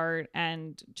smaller part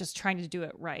and just trying to do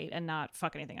it right and not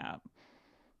fuck anything up.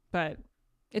 But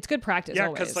it's good practice. Yeah,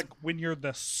 always. because like when you're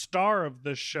the star of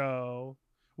the show,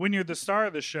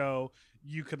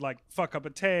 you could like fuck up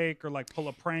a take or like pull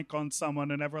a prank on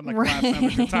someone and everyone like laughs and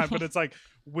have a good time. But it's like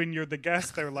when you're the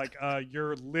guest, they're like,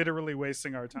 you're literally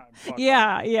wasting our time. Fuck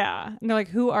yeah. off. And they're like,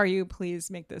 who are you?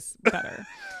 Please make this better.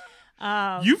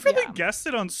 You've really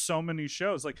guested on so many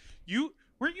shows. Like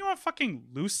weren't you on fucking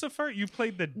Lucifer? You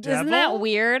played the devil. Isn't that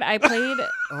weird? I played.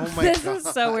 Oh my This God. is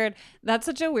so weird. That's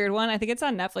such a weird one. I think it's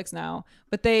on Netflix now.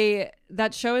 But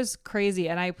that show is crazy.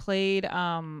 And I played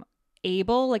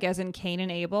Abel, like as in Cain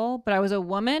and Abel. But I was a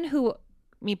woman who,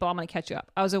 Meatball, I'm gonna catch you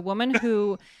up. I was a woman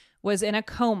who was in a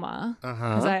coma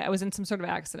because I was in some sort of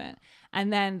accident,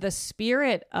 and then the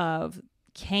spirit of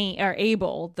Cain or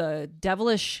Abel, the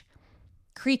devilish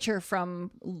creature from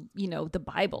the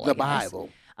Bible, I guess,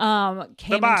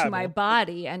 came into my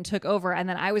body and took over, and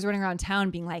then I was running around town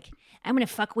being like, I'm gonna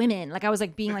fuck women. Like I was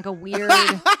like being like a weird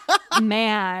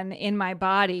man in my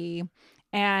body.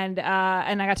 And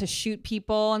I got to shoot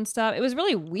people and stuff. It was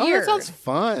really weird. Oh, that sounds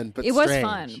fun, but it was strange.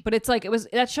 fun, but it's like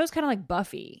that show's kind of like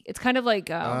Buffy. It's kind of like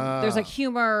there's like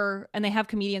humor, and they have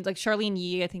comedians like Charlene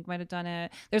Yee, I think, might have done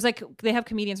it. There's like they have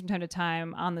comedians from time to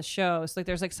time on the show, so like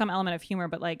there's like some element of humor,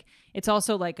 but like it's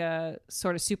also like a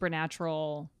sort of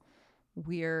supernatural,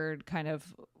 weird kind of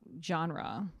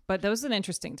genre. But that was an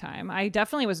interesting time. I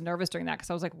definitely was nervous during that because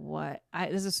I was like, "What?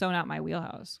 This is so not my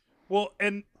wheelhouse." Well,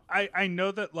 and I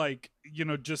know that like,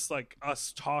 just like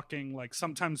us talking, like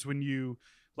sometimes when you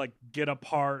like get a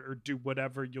part or do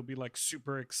whatever, you'll be like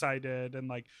super excited and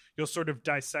like you'll sort of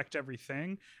dissect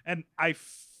everything. And I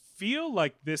feel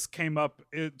like this came up,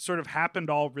 it sort of happened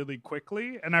all really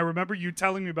quickly. And I remember you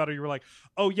telling me about it. You were like,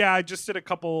 oh yeah, I did a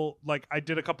couple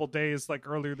days like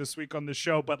earlier this week on the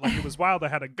show, but like it was wild. I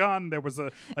had a gun. There was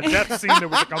a death scene. There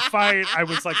was like a fight. I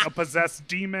was like a possessed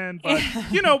demon, but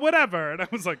whatever. And I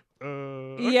was like,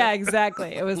 Yeah,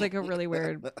 exactly. It was like a really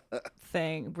weird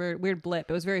thing, weird blip.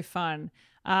 It was very fun.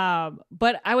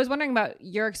 But I was wondering about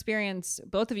your experience,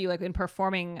 both of you, like in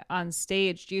performing on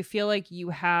stage. Do you feel like you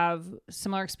have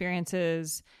similar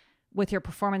experiences with your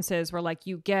performances where like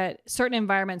you get certain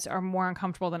environments are more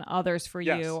uncomfortable than others for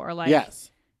Yes. you, or like,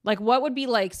 Yes. like what would be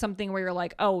like something where you're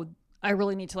like, oh, I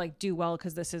really need to like do well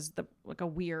because this is like a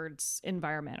weird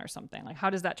environment or something. Like, how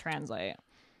does that translate?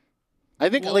 I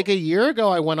think like a year ago,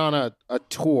 I went on a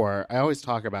tour. I always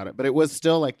talk about it, but it was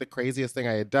still like the craziest thing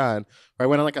I had done. Where I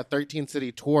went on like a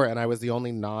 13-city tour and I was the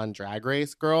only non-Drag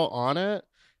Race girl on it.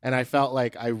 And I felt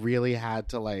like I really had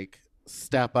to like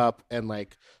step up and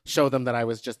like show them that I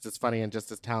was just as funny and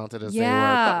just as talented as they were.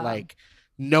 But like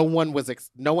no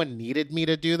one needed me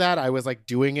to do that. I was like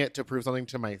doing it to prove something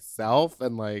to myself.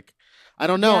 And like, I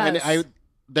don't know. Yes. And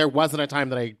there wasn't a time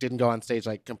that I didn't go on stage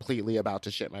like completely about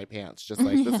to shit my pants. Just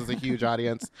like, this is a huge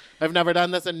audience. I've never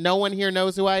done this and no one here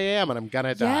knows who I am and I'm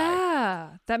gonna die. Yeah,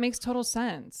 that makes total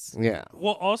sense. Yeah.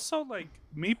 Well, also like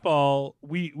Meatball,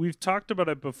 we've talked about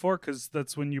it before because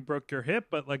that's when you broke your hip.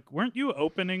 But like, weren't you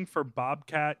opening for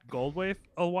Bobcat Goldthwait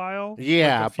a while?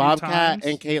 Yeah, Like, a few Bobcat times?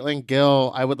 and Caitlin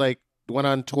Gill, I would like went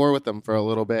on tour with them for a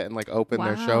little bit and like open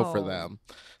their show for Wow. them.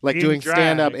 Like In doing drag.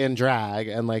 stand up in drag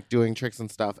and like doing tricks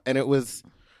and stuff. And it was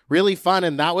really fun.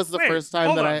 And that was the Wait, first time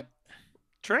hold that on.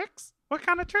 Tricks? What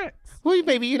kind of tricks? well,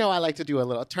 baby, you know, I like to do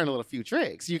turn a little few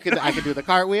tricks. I could do the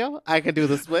cartwheel. I could do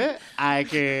the split. I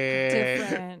could.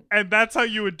 Different. And that's how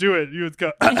you would do it. You would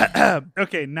go,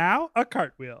 okay, now a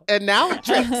cartwheel. And now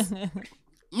tricks.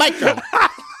 Mic drop.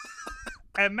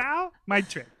 And now my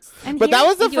tricks. And But that here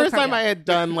was the we do a first time I cardio. had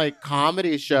done like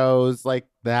comedy shows like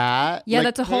that. Yeah, Like,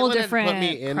 that's a whole Caitlin had different put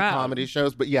me in crowd. comedy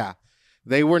shows, but yeah,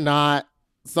 they were not.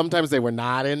 Sometimes they were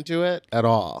not into it at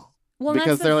all Well, because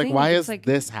that's the they're like, thing, "Why it's is like,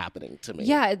 this happening to me?"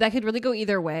 Yeah, that could really go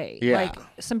either way. Yeah. Like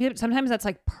sometimes that's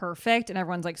like perfect and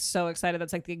everyone's like so excited.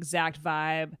 That's like the exact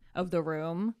vibe of the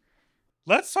room.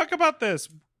 Let's talk about this.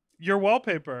 Your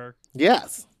wallpaper.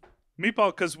 Yes. Meatball,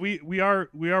 because we are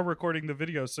recording the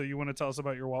video, so you want to tell us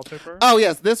about your wallpaper? Oh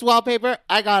yes, this wallpaper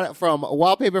I got it from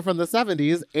Wallpaper from the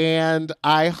 '70s, and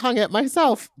I hung it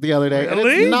myself the other day. And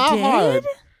Really? it's not You did? hard.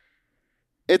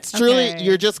 It's truly Okay.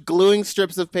 you're just gluing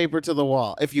strips of paper to the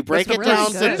wall. If you break That's it really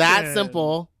down good. to that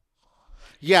simple.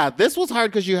 Yeah, this was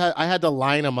hard because I had to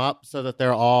line them up so that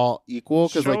they're all equal.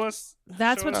 Because Show like us.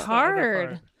 That's show what's us the other hard.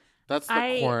 part. that's the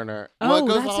I- corner. Oh, Well, it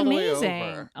goes that's all the way amazing.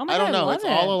 over. Oh my I don't God, I know. love It's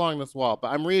it. all along this wall, but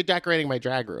I'm redecorating my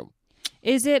drag room.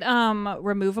 Is it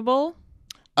removable?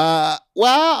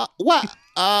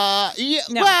 Yeah,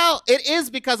 No. well, it is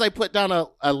because I put down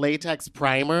a latex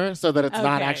primer so that it's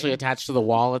not Okay. actually attached to the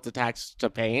wall; it's attached to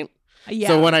paint. Yeah.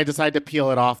 So when I decide to peel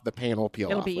it off, the paint will peel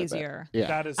It'll off. be with it. easier. Yeah.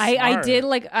 That is I smart. did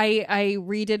like I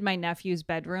redid my nephew's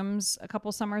bedrooms a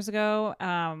couple summers ago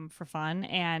for fun,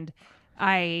 and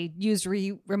I used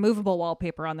removable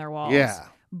wallpaper on their walls. Yeah.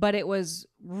 But it was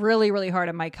really, really hard.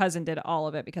 And my cousin did all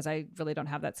of it because I really don't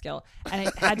have that skill. And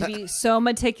it had to be so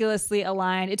meticulously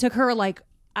aligned. It took her like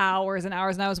hours and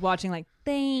hours. And I was watching like,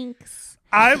 thanks.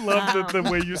 I love that the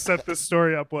way you set this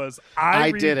story up was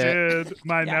I did it. redid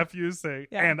my Yeah. nephew's thing,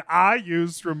 Yeah. and I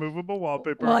used removable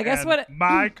wallpaper. Well, I guess and what-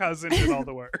 my cousin did all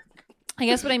the work. I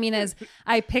guess what I mean is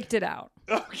I picked it out.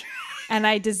 Okay. And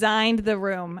I designed the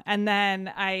room. And then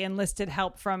I enlisted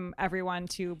help from everyone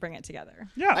to bring it together.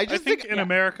 Yeah, I, just think think- in yeah.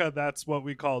 America that's what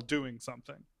we call doing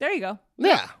something. There you go.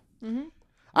 Yeah. Mhm.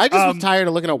 I just was Um, tired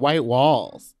of looking at white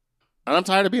walls, and I'm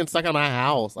tired of being stuck in my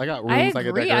house. I got rooms I I could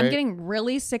agree. decorate. I'm getting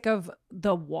really sick of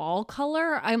the wall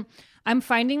color. I'm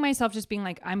finding myself just being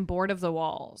like, I'm bored of the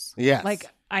walls. Yes. Like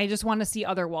I just want to see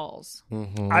other walls.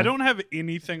 Mhm. I don't have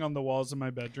anything on the walls in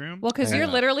my bedroom. Well, because Yeah. you're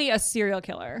literally a serial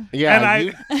killer. Yeah. and I-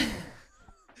 you-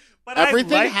 but I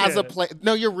everything like has a it. place.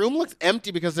 No, your room looks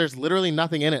empty because there's literally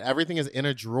nothing in it. Everything is in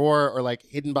a drawer or like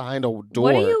hidden behind a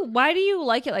door. Why do you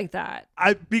like it like that?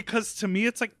 Because to me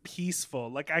it's like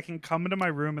peaceful. Like I can come into my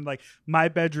room and like my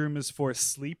bedroom is for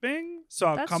sleeping. So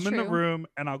I'll That's come in the true. room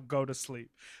and I'll go to sleep.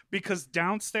 Because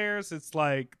downstairs it's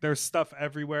like there's stuff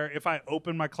everywhere. If I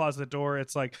open my closet door,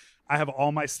 it's like I have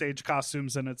all my stage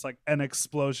costumes and it's like an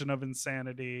explosion of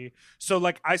insanity. So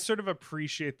like I sort of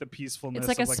appreciate the peacefulness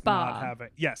like of a like spa. not having.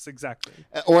 Yes, exactly.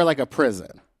 Or like a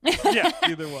prison. Yeah,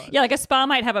 either one. Yeah, like a spa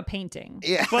might have a painting.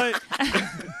 Yeah. But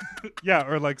yeah,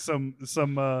 or like some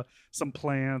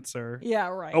plants or Yeah,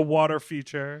 right. a water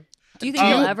feature. Do you think Oh.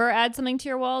 you'll ever add something to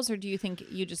your walls, or do you think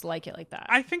you just like it like that?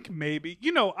 I think maybe.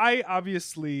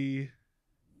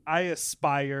 I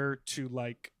aspire to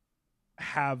like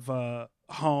have a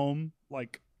home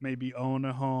like maybe own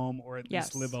a home or at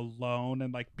Yes. least live alone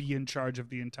and like be in charge of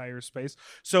the entire space.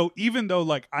 So even though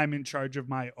like I'm in charge of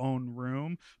my own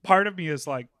room, part of me is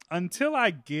like, until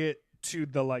I get to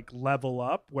the like level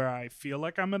up where I feel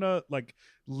like I'm gonna like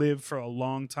live for a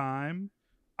long time,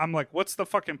 I'm like, what's the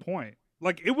fucking point?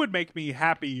 Like, it would make me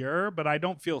happier, but I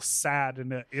don't feel sad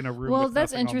in a room. Well, with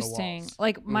that's nothing on the interesting. walls.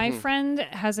 Like my friend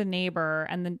has a neighbor,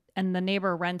 and the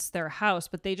neighbor rents their house,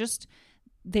 but they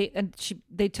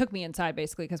took me inside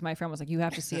basically because my friend was like, you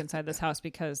have to see inside this house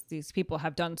because these people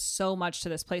have done so much to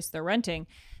this place they're renting.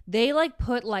 They like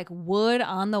put like wood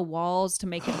on the walls to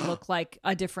make it look like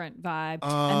a different vibe,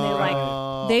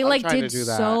 and they I'm trying to did do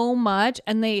that. so much,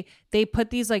 and they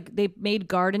put these like they made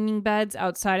gardening beds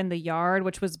outside in the yard,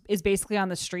 which is basically on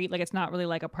the street, like it's not really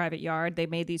like a private yard. They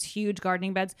made these huge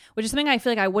gardening beds, which is something I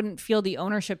feel like I wouldn't feel the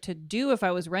ownership to do if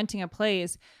I was renting a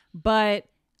place, but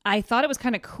I thought it was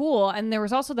kind of cool. And there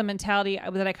was also the mentality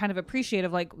that I kind of appreciate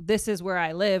of like, this is where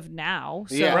I live now.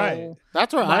 So Yeah. Right.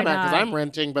 That's where Why I'm at because not? I'm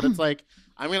renting, but it's like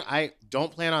I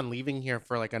don't plan on leaving here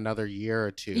for like another year or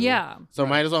two. Yeah. So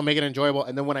might as well make it enjoyable.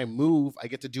 And then when I move, I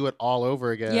get to do it all over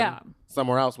again. Yeah.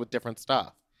 Somewhere else with different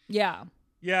stuff. Yeah.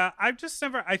 Yeah, I've just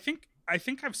never. I think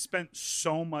I've spent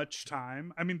so much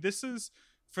time. I mean, this is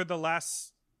for the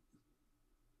last,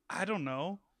 I don't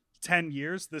know, 10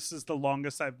 years. This is the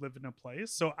longest I've lived in a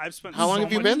place. So I've spent. How long so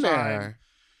have you much been time. there?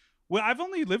 Well, I've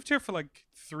only lived here for like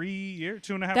 3 years,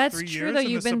 2.5, That's 3 true years though. in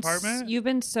You've this been apartment. you've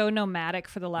been so nomadic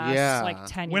for the last Yeah. like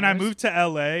 10 years. When I moved to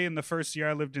LA in the first year,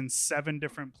 I lived in 7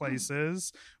 different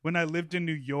places. When I lived in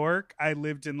New York, I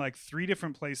lived in like 3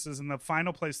 different places. And the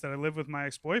final place that I lived with my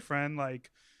ex-boyfriend,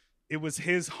 like it was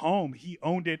his home. He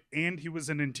owned it and he was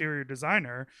an interior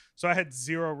designer. So I had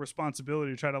zero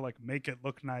responsibility to try to like make it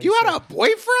look nice. You had a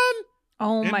boyfriend?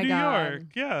 Oh in my New god. York.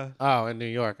 Yeah. Oh, in New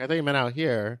York. I thought you meant out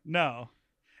here. No.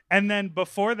 And then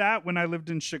before that, when I lived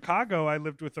in Chicago, I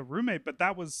lived with a roommate, but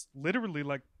that was literally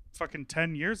like fucking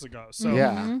 10 years ago. So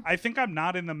Yeah. I think I'm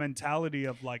not in the mentality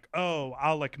of like, oh,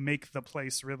 I'll like make the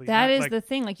place really That nice. is like, the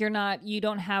thing. Like you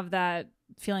don't have that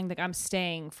feeling like I'm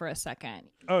staying for a second.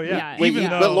 oh yeah. Yeah. Wait, Even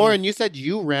though, but Lauren, you said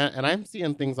you rent, and I'm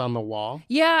seeing things on the wall.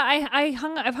 Yeah, I've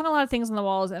hung a lot of things on the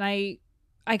walls, and I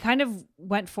kind of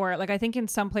went for it. Like I think in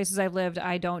some places I've lived,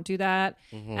 I don't do that,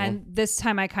 Mhm. and this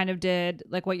time I kind of did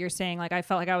like what you're saying. Like I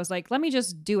felt like I was like, let me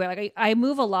just do it. Like I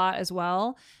move a lot as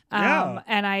well, Yeah.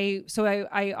 and I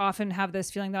often have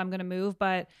this feeling that I'm going to move,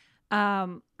 but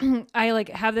I like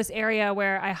have this area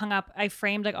where I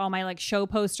framed like all my like show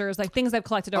posters, like things I've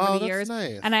collected over Oh, the that's years,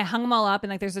 nice. and I hung them all up, and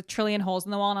like there's a trillion holes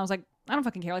in the wall, and I was like, I don't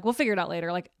fucking care. Like we'll figure it out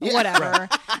later. Like Yeah. whatever.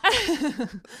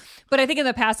 But I think in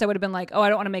the past I would have been like, oh, I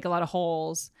don't want to make a lot of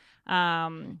holes. yeah,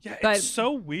 but it's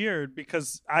so weird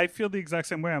because I feel the exact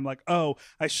same way. I'm like, oh,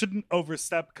 I shouldn't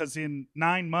overstep because in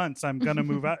 9 months I'm gonna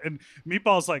move out. And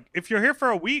Meatball's like, if you're here for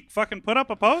a week, fucking put up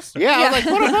a poster. Yeah, I was like,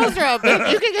 put a poster up.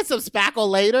 You can get some spackle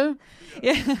later.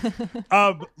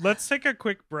 yeah. Let's take a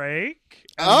quick break.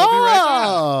 And we'll be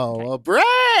right back. A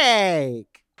break.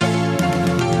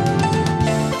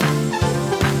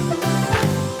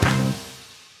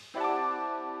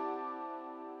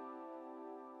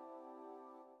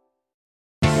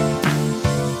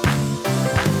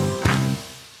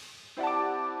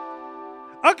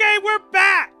 Okay, we're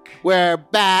back. We're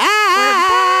back.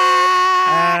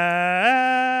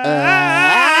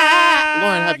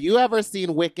 Lauren, have you ever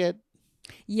seen Wicked?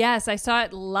 Yes, I saw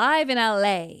it live in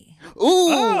LA.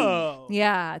 Ooh. Oh.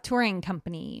 Yeah, touring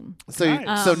company.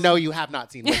 Nice. So no, you have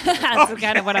not seen Wicked. That's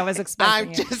kind of what I was expecting.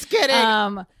 I'm just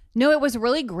kidding. No, it was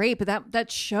really great, but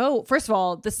that show, first of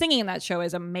all, the singing in that show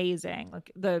is amazing.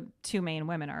 Like the 2 main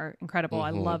women are incredible.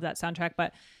 I love that soundtrack,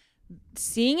 but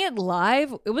seeing it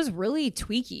live, it was really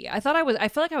tweaky. I felt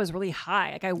like I was really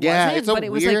high. Like I Yeah, wasn't, it's a but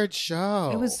it was weird like show.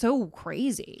 it was so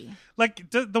crazy. Like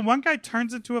the one guy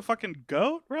turns into a fucking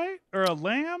goat, right? Or a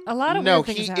lamb? A lot of No, weird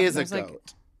things he happened. is a There's, like,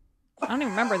 goat. I don't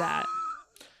even remember that.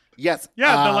 Yes.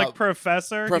 Yeah, the like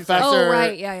professor. He's Professor. Oh,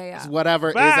 right. Yeah. Whatever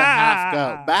is a half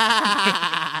goat.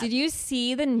 Bah. Did you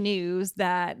see the news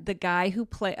that the guy who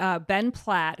played Ben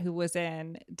Platt, who was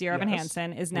in Dear Evan Yes.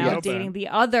 Hansen, is We now know dating Ben. the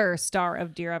other star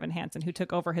of Dear Evan Hansen, who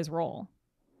took over his role?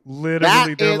 Literally,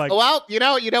 That they're is, like, well, you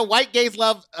know, white gays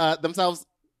love themselves.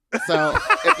 So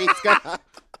if he's gonna,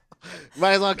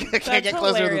 might as well can't That's get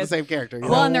closer to the hilarious. same character. You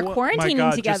Well, know? and they're my quarantining God,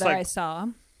 just together. like- I saw,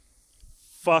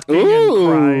 fucking and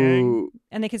crying. Ooh.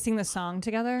 and they could sing the song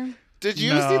together. Did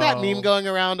you see that No. meme going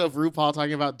around of RuPaul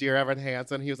talking about Dear Evan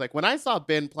Hansen? He was like, when I saw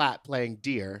Ben Platt playing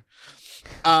Dear,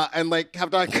 and like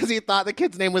kept on because he thought the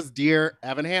kid's name was Dear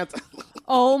Evan Hansen.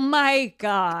 Oh my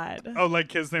god! Oh,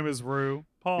 like his name is Rue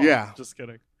Paul. Yeah. Just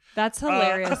kidding. That's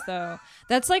hilarious, though.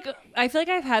 That's like, I feel like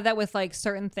I've had that with like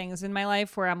certain things in my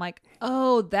life where I'm like,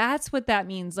 oh, that's what that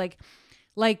means. Like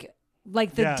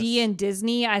the Yes. D in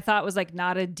Disney, I thought was like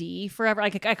not a D forever.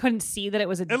 Like I couldn't see that it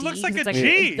was a D. It looks like 'cause a it's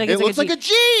G. Like, It it's looks like a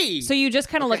G. So you just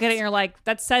kind of look at it and you're like,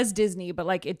 that says Disney, but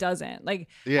like it doesn't. Like,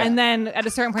 Yeah. and then at a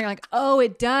certain point, you're like, oh,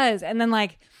 it does. And then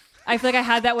like, I feel like I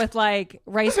had that with like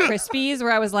Rice Krispies,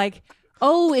 where I was like,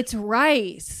 oh, it's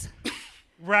rice.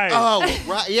 Right. Oh,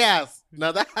 right. Yes.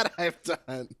 Now that I've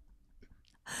done.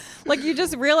 Like you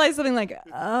just realize something like,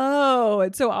 oh,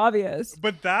 it's so obvious.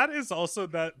 But that is also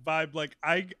that vibe. Like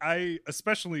I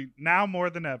especially now more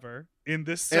than ever in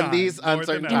this In time, these more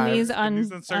uncertain than In ever, times. these in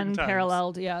these uncertain times,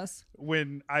 unparalleled, yes.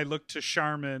 when I look to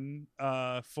Charmin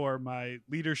for my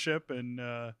leadership and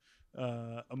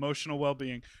emotional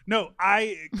well-being. No,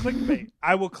 clickbait.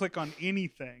 I will click on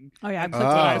anything. Oh yeah, I And clicked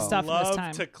what on I my stuff this love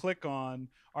time. to click on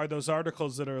are those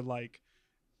articles that are like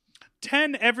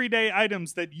 10 everyday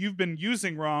items that you've been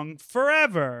using wrong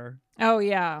forever. Oh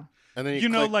yeah. And then you, You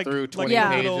know, click like- through like 20 Yeah.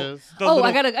 pages. The Oh, little-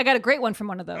 I got a great one from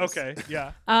one of those. Okay,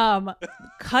 yeah.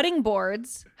 Cutting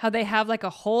boards, how they have like a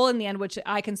hole in the end, which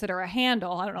I consider a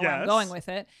handle. I don't know where I'm Yes. going with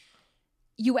it.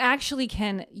 You actually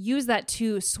can use that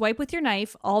to swipe with your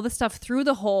knife all the stuff through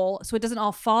the hole so it doesn't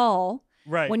all fall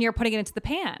Right. when you're putting it into the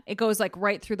pan. It goes like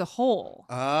right through the hole.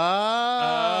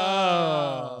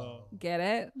 Oh. Get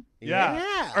it? Yeah.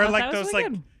 Yeah. Or Oh, like that was those really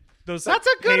like good. those That's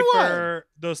like a good paper,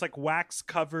 those like wax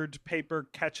covered paper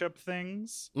ketchup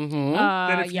things. Mm-hmm.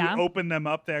 That if Yeah. you open them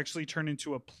up, they actually turn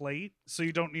into a plate, so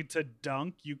you don't need to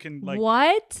dunk. You can like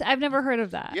What? I've never heard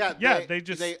of that. Yeah, they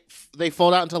just- they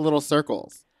fold out into little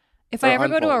circles. If I Or ever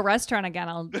go to a unfold. restaurant again,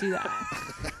 I'll do that.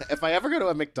 If I ever go to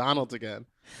a McDonald's again,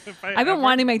 if I I've been ever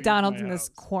wanting leave McDonald's my in this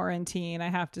house. quarantine. I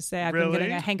have to say, I've been Really?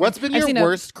 getting a hankering. what's been I've your seen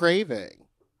worst craving?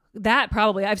 That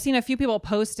probably. I've seen a few people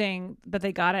posting that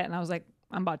they got it, and I was like,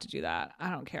 I'm about to do that. I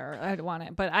don't care. I don't want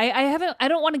it, but I haven't. I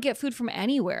don't want to get food from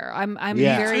anywhere. I'm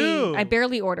Yeah. very. Too. I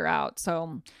barely order out,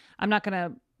 so I'm not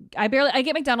gonna. I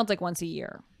get McDonald's like once a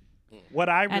year. What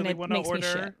I And really it want to makes me order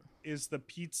shit. is the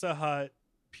Pizza Hut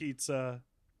pizza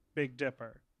Big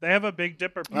Dipper. They have a Big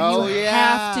Dipper pizza. Oh, You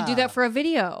yeah. have to do that for a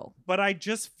video. But I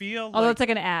just feel Although like it's like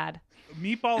an ad.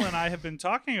 Meatball and I have been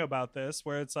talking about this,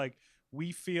 where it's like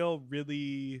we feel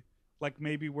really like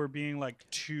maybe we're being like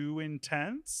too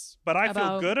intense, but I feel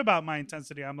About- good about my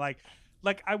intensity. I'm like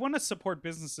I want to support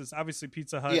businesses. Obviously,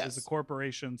 Pizza Hut is Yes. a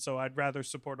corporation, so I'd rather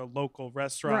support a local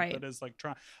restaurant Right. that is like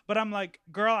trying. But I'm like,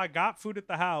 girl, I got food at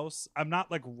the house. I'm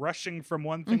not like rushing from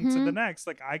one thing to the next.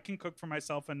 Like I can cook for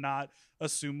myself and not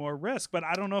assume more risk. But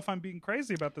I don't know if I'm being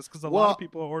crazy about this because a lot Well- of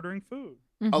people are ordering food.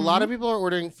 A lot of people are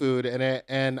ordering food,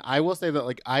 and I will say that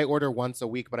like I order once a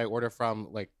week, but I order from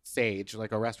like Sage,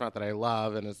 like a restaurant that I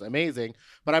love and is amazing.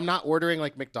 But I'm not ordering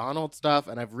like McDonald's stuff,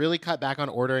 and I've really cut back on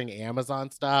ordering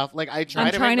Amazon stuff. Like I try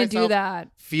I'm to trying make to do myself that.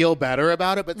 feel better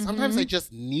about it, but sometimes Mhm. I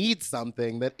just need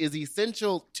something that is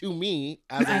essential to me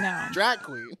as I a know. drag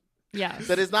queen Yes.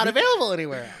 that is not available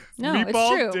anywhere else. No,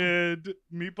 Meatball it's true.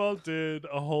 Meatball did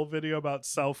a whole video about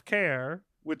self-care,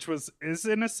 which is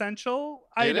an essential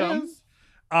It item. is.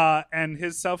 And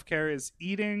his self-care is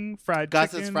eating fried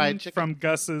Gus's chicken fried chicken. from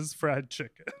Gus's fried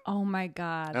chicken. Oh my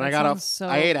god. And that I sounds so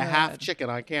I ate a half good. chicken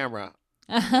on camera.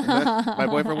 My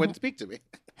boyfriend wouldn't speak to me.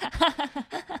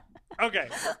 Okay.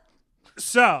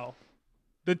 So,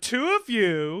 the two of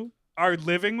you are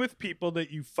living with people that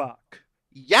you fuck.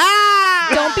 Yeah.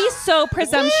 Don't be so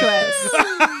presumptuous.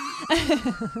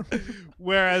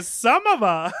 Whereas some of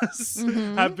us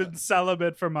Mhm. have been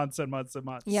celibate for months and months and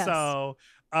months. Yes. So,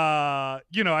 I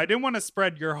didn't want to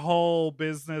spread your whole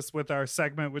business with our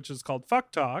segment, which is called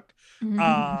Fuck Talk.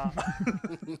 Uh,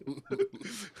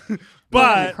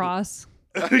 but cross.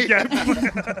 yeah,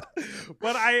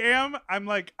 but I'm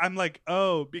like,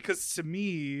 oh, because to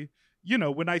me,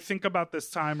 when I think about this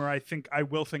time, or I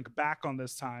will think back on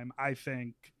this time, I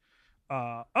think,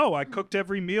 I cooked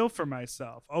every meal for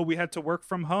myself. Oh, we had to work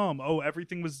from home. Oh,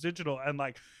 everything was digital. And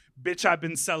like, bitch, I've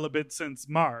been celibate since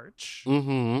March,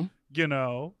 Mm-hmm. Yeah,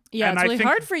 and it's I really think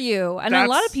hard for you and a lot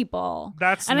that's- of people.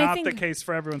 That's And I not think- the case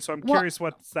for everyone. So I'm Well- curious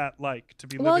what's that like to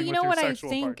be Well, living you with know your what I sexual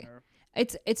think? partner.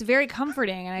 It's very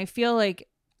comforting, and I feel like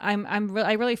I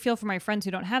really feel for my friends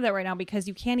who don't have that right now, because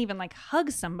you can't even like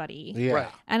hug somebody. Yeah. Right.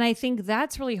 And I think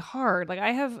that's really hard. Like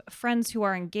I have friends who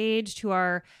are engaged, who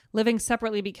are living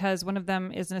separately because one of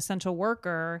them is an essential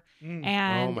worker,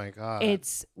 and Oh my god.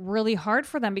 it's really hard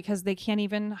for them because they can't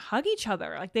even hug each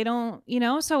other. Like they don't,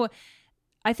 so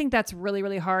I think that's really,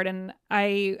 really hard. And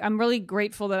I'm really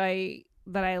grateful that I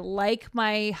I like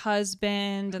my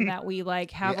husband and that we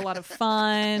like have a lot of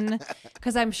fun.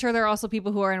 Because I'm sure there are also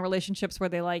people who are in relationships where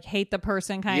they like hate the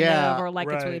person kind Yeah, of, or like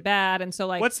it's really right. bad. And so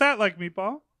like, What's that like,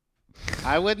 Meatball?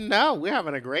 I wouldn't know. We're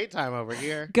having a great time over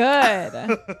here.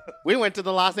 good. We went to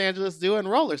the Los Angeles Zoo and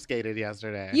roller skated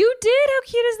yesterday. You did? How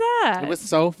cute is that? It was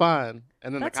so fun.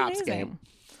 And then That's the cops amazing. came.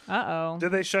 Uh-oh.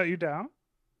 Did they shut you down?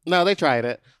 No, they tried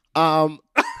it.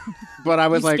 But I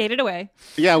was You like, skated away.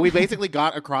 yeah, we basically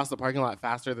got across the parking lot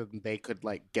faster than they could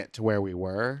like get to where we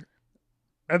were.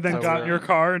 And then So got in we're- your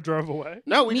car and drove away?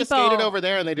 No, we just Meatball- skated over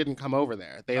there and they didn't come over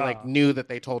there. They like Oh. knew that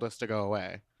they told us to go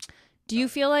away. Do you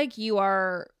feel like you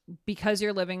are, because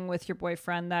you're living with your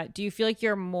boyfriend, do you feel like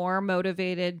you're more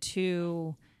motivated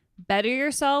to better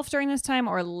yourself during this time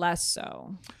or less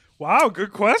so? Wow,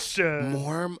 good question.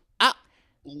 More,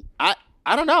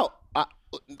 I don't know. I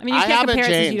mean, you I can't haven't compare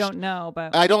it since changed. you don't know,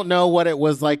 but I don't know what it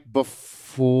was like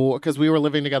before because we were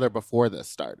living together before this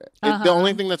started. Uh-huh. The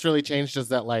only thing that's really changed is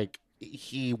that like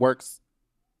he works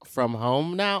from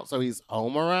home now, so he's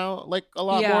home around like a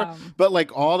lot Yeah. more. But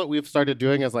like all that we've started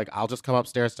doing is like I'll just come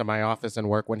upstairs to my office and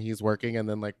work when he's working, and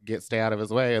then like stay out of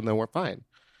his way, and then we're fine.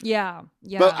 yeah.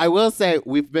 But I will say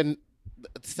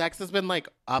sex has been like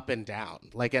up and down.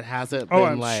 Like it hasn't Oh,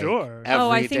 been I'm like sure. every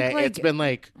I think, day. like- It's been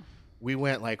like we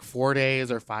went like 4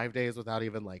 days or 5 days without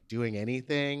even like doing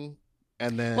anything.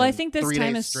 And then Well, I think this 3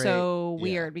 time days is straight. so Yeah.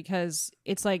 weird because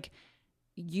it's like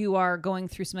you are going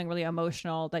through something really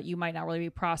emotional that you might not really be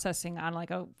processing on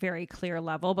like a very clear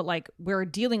level, but like we're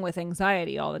dealing with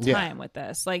anxiety all the Yeah. time with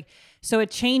this. Like, so it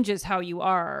changes how you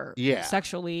are Yeah.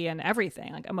 sexually and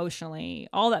everything, like emotionally,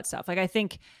 all that stuff. Like, I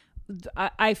think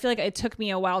I feel like it took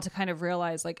me a while to kind of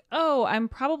realize like, oh, I'm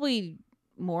probably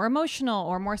more emotional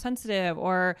or more sensitive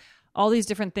or all these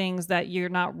different things that you're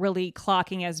not really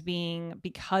clocking as being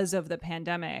because of the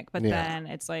pandemic. But Yeah. then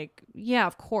it's like, yeah,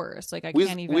 of course. Like I We've,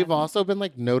 can't even. we've also been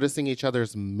like noticing each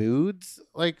other's moods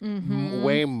like Mhm.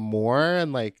 way more.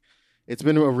 And like it's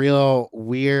been a real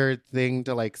weird thing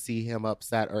to like see him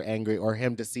upset or angry or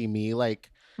him to see me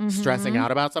like stressing Mhm.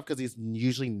 out about stuff because he's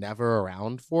usually never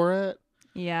around for it.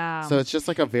 Yeah. So it's just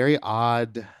like a very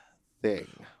odd thing.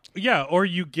 Yeah, or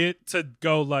you get to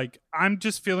go like, I'm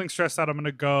just feeling stressed out. I'm going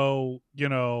to go,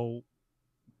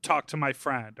 talk to my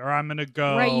friend, or I'm going to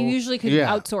go right. You usually could Yeah.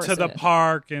 outsource to the it.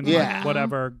 park and like, Yeah.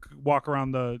 whatever, walk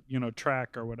around the,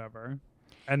 track or whatever.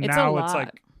 And It's a now it's lot.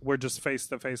 like we're just face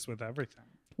to face with everything.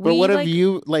 But We, what have like-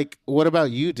 you like? What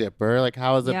about you, Dipper? Like,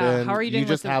 how has it Yeah, been? how are you doing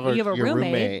just with the- have you have a your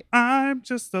roommate? I'm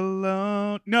just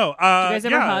alone. No, Do you guys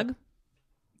ever yeah. hug?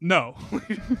 No.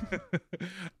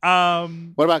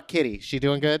 What about Kitty? She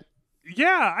doing good?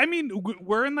 Yeah, I mean,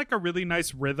 we're in like a really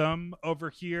nice rhythm over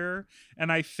here.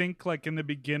 And I think like in the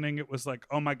beginning, it was like,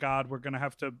 oh my God, we're going to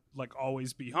have to like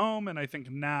always be home. And I think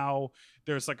now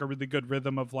there's like a really good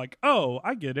rhythm of like, oh,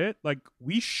 I get it. Like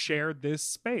we share this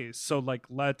space. So like,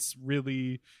 let's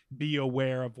really be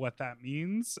aware of what that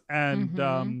means. And,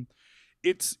 Mhm.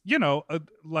 it's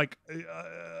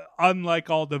unlike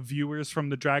all the viewers from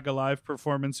the Drag Alive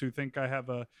performance who think I have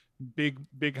a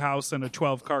big house and a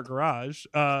 12-car garage,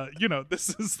 this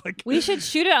is like We should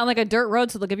shoot it on like a dirt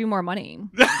road so they'll give you more money.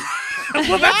 well,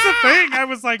 that's the thing. I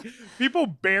was like, people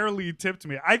barely tipped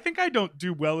me. I think I don't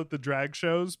do well at the drag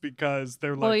shows because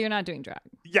they're like, Well, you're not doing drag.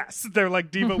 yes, they're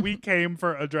like, Diva, we came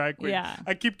for a drag queen. Yeah.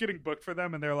 I keep getting booked for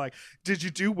them and they're like, did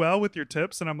you do well with your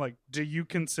tips? And I'm like, do you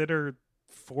consider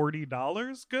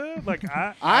 $40 good? Like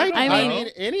I don't know. mean,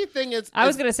 anything is. I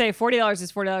was gonna say $40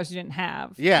 is $40 you didn't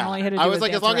have. Yeah, And all you had to do I was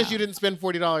like, dance as long as around. you didn't spend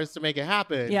 $40 to make it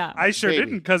happen. Yeah. I sure Maybe.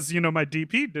 didn't because my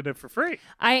DP did it for free.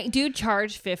 I do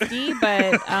charge $50,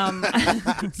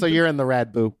 but So you're in the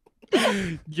red, boo.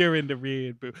 You're in the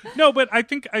red, boo. No, but I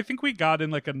think we got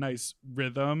in like a nice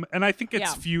rhythm, and I think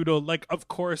it's Yeah. futile. Like, of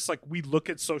course, like we look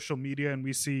at social media and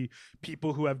we see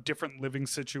people who have different living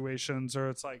situations, or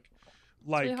it's like it's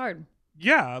really hard.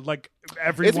 yeah, like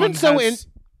everyone. been so has,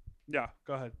 yeah.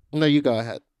 Go ahead. No, you go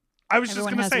ahead. I was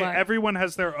Everyone just has gonna say what? everyone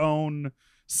has their own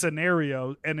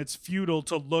scenario, and it's futile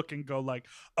to look and go like,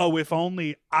 oh, if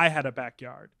only I had a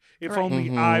backyard. If Right. only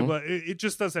Mhm. I, but it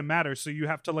just doesn't matter. So you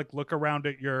have to like look around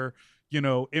at your,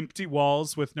 empty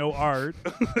walls with no art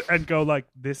and go like,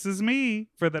 this is me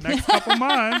for the next couple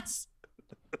months.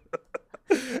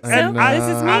 And, This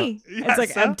is me. yeah, It's like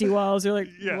so- empty walls. You're like,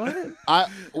 Yeah. what?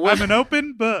 I'm an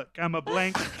open book. I'm a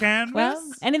blank canvas.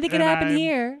 Well, anything can and happen I'm-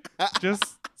 here. Just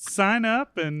sign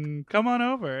up and come on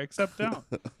over, except don't.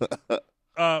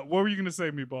 What were you gonna say,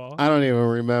 Meatball? I don't even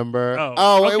remember.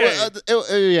 Oh, it,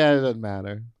 okay. yeah, it doesn't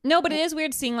matter. No, but it is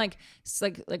weird seeing like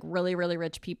really, really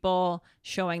rich people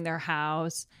showing their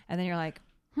house, and then you're like,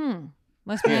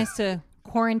 must be nice to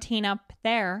quarantine up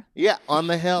there. Yeah, on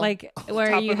the hill. Like where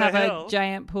Top you of the have a hill. giant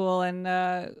giant pool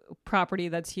and property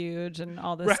that's huge and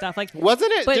all this stuff. Like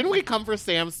Wasn't it? But- Didn't we come for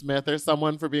Sam Smith or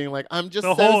someone for being like, I'm just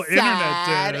The so whole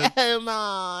sad. internet did. I'm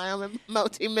a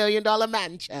multi-million-dollar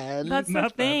mansion. that's the Not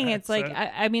that thing. It's like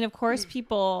accent. I mean, of course,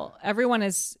 everyone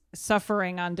is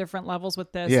suffering on different levels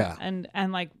with this. Yeah. And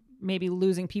like maybe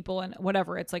losing people and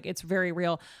whatever. It's like it's very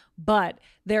real. But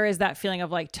there is that feeling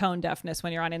of like tone deafness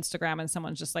when you're on Instagram and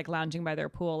someone's just like lounging by their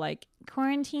pool, like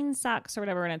quarantine sucks or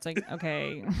whatever. And it's like,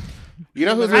 okay. You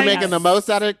know who's been I- making the most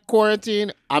out of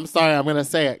quarantine? I'm sorry, I'm going to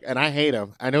say it, and I hate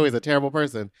him. I know he's a terrible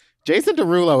person. Jason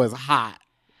Derulo is hot.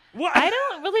 What? I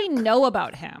don't really know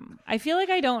about him. I feel like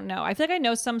I don't know. I feel like I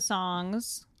know some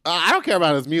songs. I don't care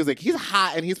about his music. He's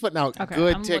hot, and he's putting out Okay,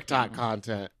 good I'm TikTok looking.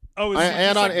 content. Oh, is he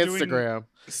And just, on like, doing Instagram.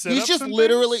 sit-ups He's just and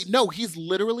literally, things? no, he's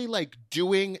literally like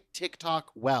doing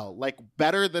TikTok well, like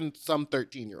better than some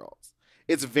 13-year-olds.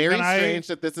 It's very Can I- strange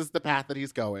that this is the path that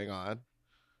he's going on.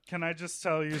 Can I just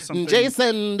tell you something?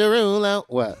 Jason Derulo.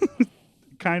 What?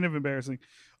 Kind of embarrassing.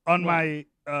 On What? my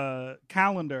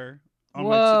calendar, on my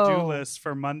Whoa. to-do list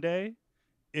for Monday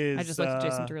is. I just looked at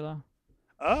Jason Derulo.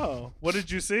 Oh, what did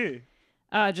you see?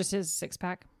 Just his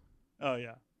 6-pack Oh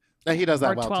yeah, He does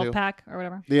or that well, too. 12-pack or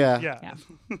whatever. Yeah.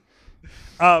 yeah.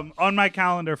 On my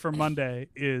calendar for Monday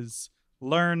is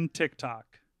learn TikTok.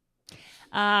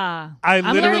 Ah, I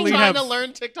I'm literally learning- Trying have. to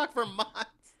learn TikTok for months.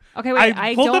 okay, wait.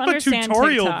 I I pulled don't up a understand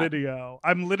tutorial TikTok. video.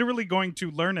 I'm literally going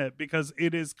to learn it because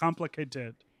it is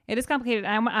complicated. It is complicated.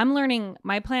 I'm learning.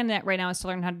 My plan right now is to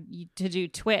learn how to do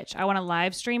Twitch. I want to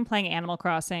live stream playing Animal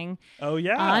Crossing Oh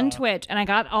yeah, on Twitch, and I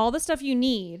got all the stuff you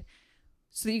need,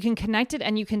 so that you can connect it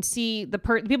and you can see the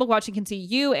people watching can see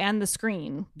you and the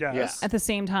screen Yes. at the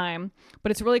same time.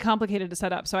 But it's really complicated to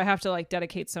set up, so I have to like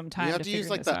dedicate some time. You have to use figuring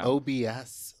like this the out.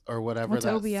 OBS or whatever What's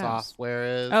that OBS? software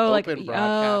is. Oh, like Open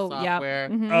broadcast yeah. software.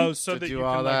 Mhm. Oh, so To that do you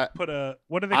all can that. like put a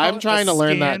what do they call I'm it? trying A to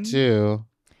learn that scan? too.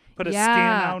 Put a Yeah.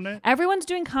 scan on it. Everyone's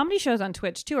doing comedy shows on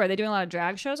Twitch too. Are they doing a lot of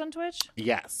drag shows on Twitch?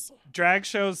 Yes. Drag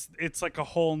shows. It's like a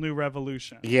whole new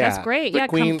revolution. Yeah. That's great. The Yeah,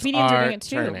 queens comedians are doing are it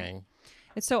too. turning.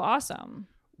 It's so awesome.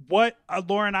 What,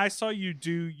 Lauren? I saw you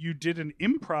do. You did an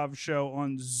improv show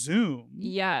on Zoom,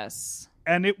 Yes.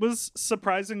 and it was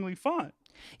surprisingly fun.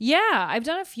 Yeah, I've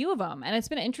done a few of them, and it's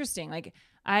been interesting. Like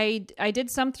I did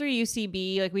some through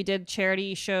UCB. Like we did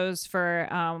charity shows for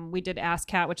we did Ask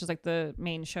Cat, which is like the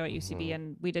main show at UCB,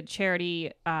 and we did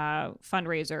charity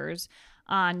fundraisers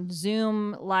on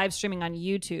Zoom, live streaming on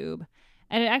YouTube.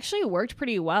 And it actually worked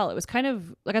pretty well. It was kind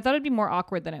of like I thought it'd be more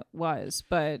awkward than it was,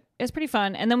 but it's pretty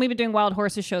fun. And then we've been doing Wild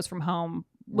Horses shows from home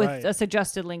with Right. a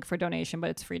suggested link for donation, but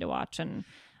it's free to watch. And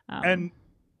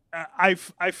I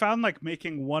found like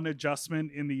making one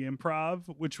adjustment in the improv,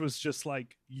 which was just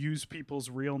like use people's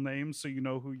real names so you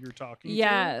know who you're talking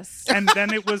yes, to. And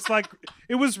then it was like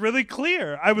it was really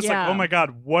clear. I was Yeah. like, oh my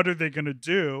God, what are they gonna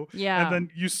do? Yeah. And then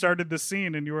you started the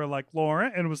scene and you were like,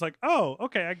 Laura, and it was like, oh,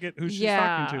 okay, I get who she's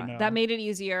talking to now. That made it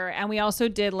easier. And we also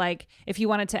did like if you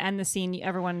wanted to end the scene,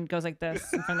 everyone goes like this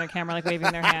in front of their camera, like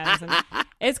waving their hands, and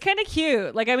it's kind of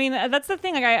cute. Like I mean, that's the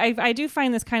thing. Like I do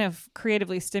find this kind of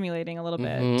creatively stimulating a little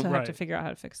bit to have Right. to figure out how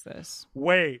to fix this.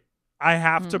 Wait, I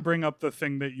have Hmm. to bring up the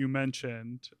thing that you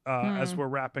mentioned as we're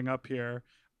wrapping up here.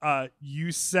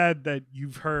 You said that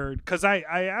you've heard, because I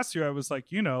asked you, I was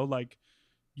like, you know, like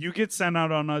you get sent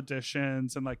out on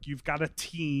auditions and like you've got a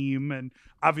team, and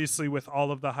obviously with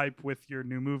all of the hype with your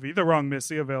new movie, The Wrong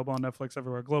Missy, available on Netflix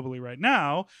everywhere globally right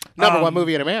now. Number one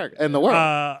movie in America, in the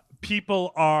world.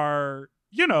 People are,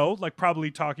 you know, like probably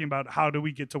talking about how do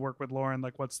we get to work with Lauren,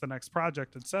 like what's the next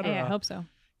project, etc. Hey, I hope so.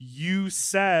 You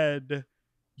said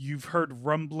you've heard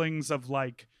rumblings of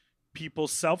like people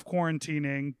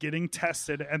self-quarantining, getting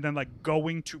tested, and then like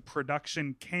going to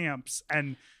production camps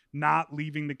and not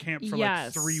leaving the camp for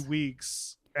Yes. like 3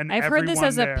 weeks. And I've heard this everyone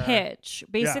as there- a pitch.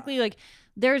 Basically, like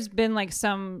there's been like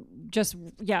some just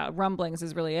rumblings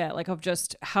is really it. Like of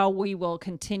just how we will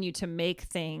continue to make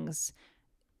things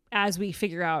as we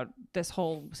figure out this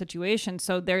whole situation.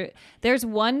 So there's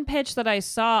one pitch that I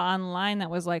saw online that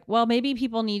was like, well, maybe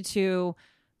people need to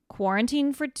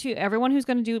quarantine for everyone who's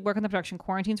going to do work on the production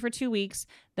quarantines for 2 weeks.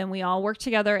 Then we all work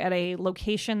together at a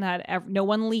location that no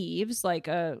one leaves, like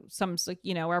where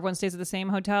everyone stays at the same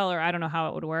hotel, or I don't know how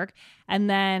it would work. And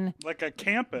then like a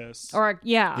campus.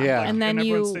 Yeah. and then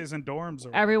everyone you stays in dorms.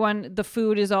 Or everyone, the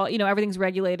food is all, everything's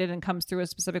regulated and comes through a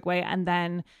specific way. And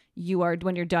then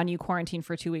when you're done, you quarantine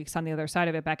for 2 weeks on the other side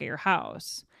of it back at your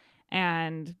house.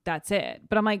 And that's it.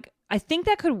 But I'm like, I think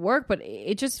that could work, but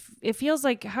it feels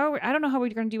like I don't know how we're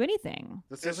going to do anything.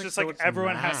 it's just like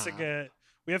everyone has to get.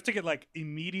 We have to get like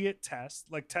immediate tests,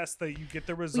 like tests that you get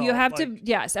the result. You have like, to,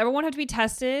 yes, everyone have to be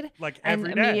tested like and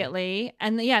every day. immediately,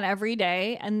 and and every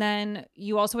day, and then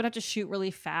you also would have to shoot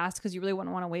really fast because you really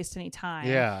wouldn't want to waste any time.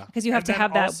 Yeah. because you have And to then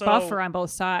have that also, buffer on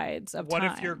both sides of What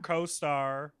time. if your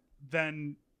co-star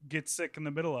then gets sick in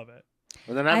the middle of it?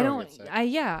 And then I everyone don't. gets sick.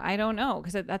 I don't know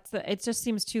because it just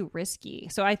seems too risky.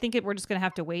 So I think we're just gonna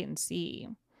have to wait and see,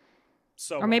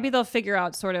 So or maybe they'll figure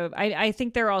out sort of. I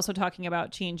think they're also talking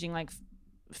about changing like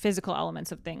physical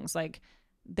elements of things, like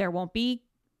there won't be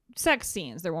sex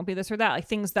scenes, there won't be this or that, like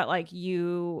things that like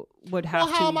you would have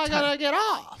Well, how am I to gonna get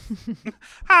off?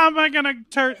 how am I gonna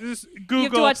turn this you have to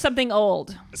Google watch something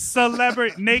old.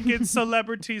 naked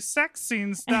celebrity sex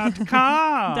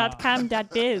scenes.com.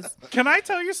 .com.biz. Can I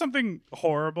tell you something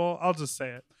horrible? I'll just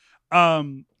say it.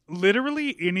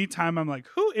 Literally anytime I'm like,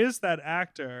 who is that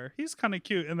actor? He's kind of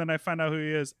cute. And then I find out who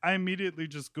he is. I immediately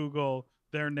just Google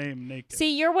their name naked.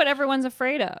 See, you're what everyone's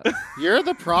afraid of. You're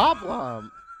the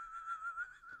problem.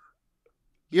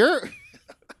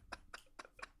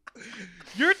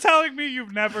 You're telling me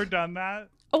you've never done that?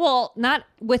 Well, not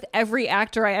with every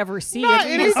actor I ever see. Not It's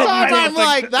anytime I don't I'm think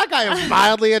like, that guy is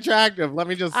mildly attractive. Let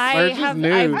me just search his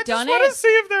nudes. I've I done just want to it. see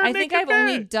if they're I think naked I've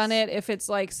only pics. done it if it's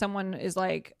like someone is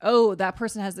like, oh, that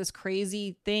person has this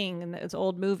crazy thing in this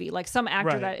old movie, like some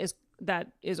actor Right. that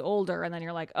is older, and then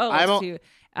you're like, oh, I it's don't- too.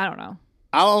 I don't know.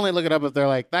 I'll only look it up if they're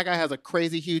like, that guy has a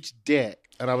crazy huge dick.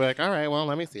 And I'll be like, all right, well,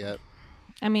 let me see it.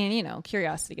 I mean,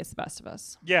 curiosity gets the best of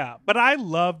us. Yeah, but I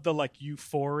love the like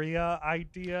euphoria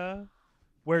idea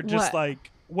where just What?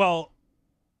 like, well,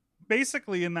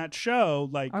 basically in that show,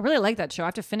 like I really like that show. I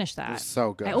have to finish It's that.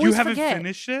 so good. I you always haven't forget.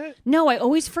 finished it? No, I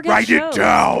always forget. Write it shows.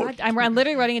 down. God, I'm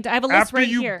literally writing it down. I have a list right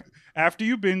here. After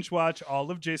you binge watch all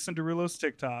of Jason Derulo's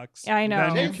TikToks. I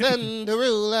know. then you can- Jason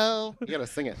Derulo. You gotta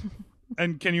sing it.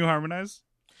 and can you harmonize?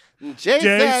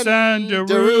 Jason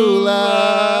Derulo.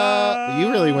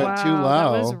 You really went too Wow,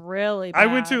 low. That was really bad. I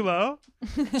went too low.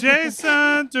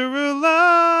 Jason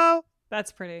Derulo.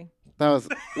 That's pretty. That was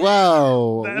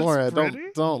whoa, That's Laura. pretty?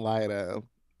 Don't lie to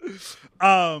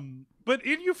him. But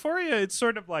in Euphoria, it's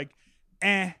sort of like,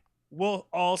 we'll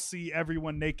all see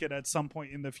everyone naked at some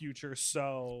point in the future,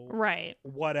 so Right.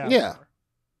 whatever. Yeah.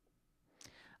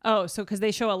 Oh, so because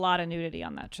they show a lot of nudity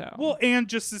on that show. Well, and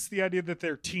just it's the idea that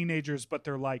they're teenagers, but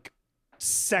they're like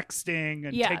sexting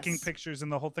and Yes. taking pictures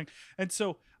and the whole thing. And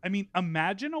so, I mean,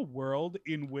 imagine a world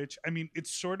in which, I mean, it's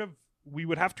sort of, we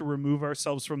would have to remove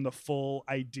ourselves from the full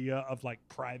idea of like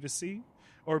privacy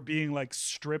or being like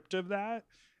stripped of that.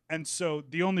 And so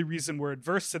the only reason we're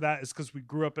adverse to that is because we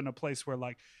grew up in a place where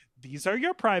like, these are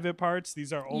your private parts.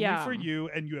 These are only Yeah. for you,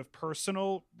 and you have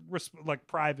personal like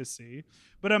privacy.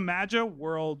 But imagine a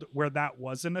world where that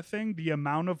wasn't a thing. The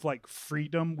amount of like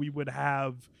freedom we would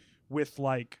have with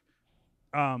like,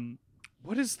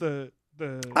 what is the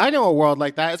I know a world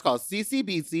like that. It's called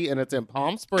CCBC, and it's in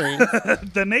Palm Springs.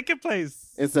 the naked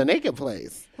place? It's a naked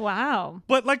place. Wow.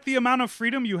 But like the amount of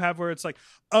freedom you have, where it's like,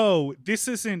 oh, this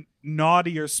isn't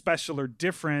naughty or special or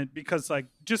different, because like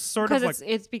just sort of like Because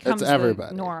it becomes It's the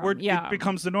everybody. norm. where Yeah. it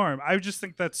becomes the norm. I just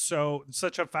think that's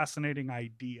such a fascinating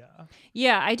idea.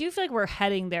 Yeah, I do feel like we're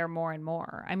heading there more and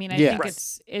more. I mean, I Yes. think Right.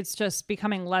 it's just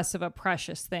becoming less of a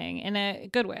precious thing in a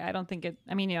good way. I don't think it.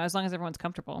 I mean, as long as everyone's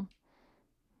comfortable.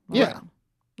 Yeah.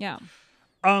 Yeah.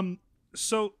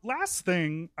 So last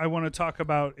thing I want to talk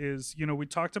about is, we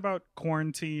talked about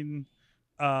quarantine,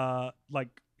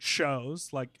 like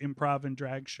shows, like improv and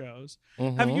drag shows.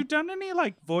 Have Mhm. you done any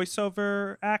like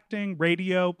voiceover acting,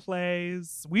 radio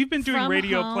plays? We've been doing From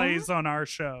radio home? plays on our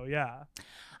show. Yeah.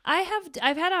 I've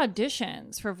had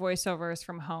auditions for voiceovers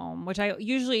from home, which I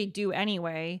usually do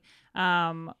anyway.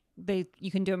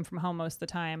 You can do them from home most of the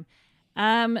time,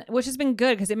 which has been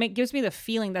good because it gives me the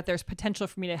feeling that there's potential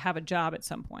for me to have a job at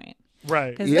some point.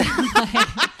 Right. Because Yeah.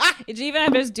 even I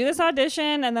just do this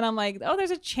audition, and then I'm like, oh,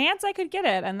 there's a chance I could get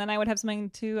it, and then I would have something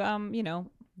to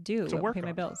do To work pay my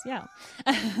on. bills. Yeah.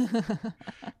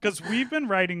 Because we've been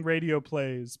writing radio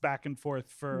plays back and forth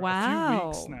for a few Wow.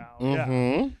 weeks now. Yeah.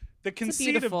 Mhm. The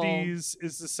conceit of beautiful- these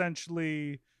is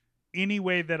essentially any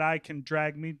way that I can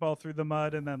drag Meatball through the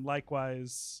mud, and then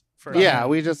likewise for Yeah, him.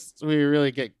 we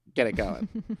really get it going.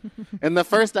 In the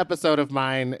first episode of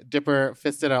mine, Dipper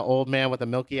fisted an old man with a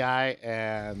milky eye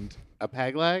and a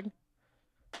peg leg.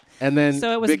 And then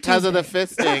So it was a because of the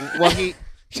Tuesday. fisting, well, he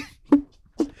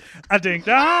a ding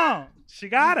dong. She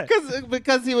got it.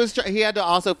 because he had to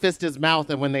also fist his mouth,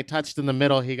 and when they touched in the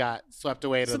middle, he got swept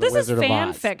away to So the this is Wizard of fan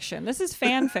Oz. fiction. This is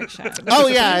fan fiction. Oh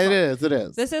yeah, it is. It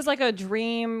is. This is like a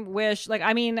dream wish. Like,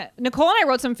 I mean, Nicole and I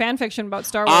wrote some fan fiction about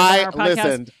Star Wars I on our podcast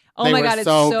listened. Oh They my were God, it's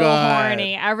so so good.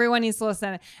 horny. Everyone needs to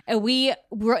listen. And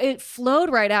it flowed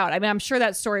right out. I mean, I'm sure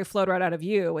that story flowed right out of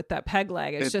you with that peg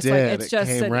leg. It's It just did. like, it's It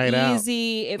just came an right out.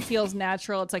 easy, it feels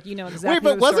natural. It's like, you know exactly Wait, but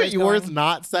where the wasn't story's yours going.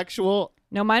 not sexual?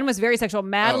 No, mine was very sexual.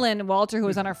 Madeline Walter, who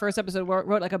was on our first episode,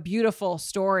 wrote like a beautiful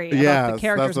story about Yes, the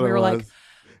characters. that's what We it were was. like,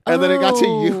 And then it got to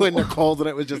you Oh. and Nicole's, and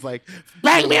it was just like,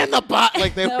 bang me in the butt.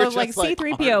 Like they it were was just like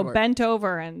C3PO hardcore. bent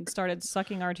over and started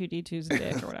sucking R2D2's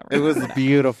dick or whatever. It was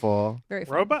beautiful. very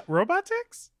fun. Robot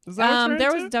dicks? Is that what you're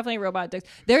There was into? definitely robot dicks.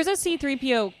 There's a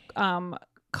C3PO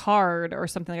card or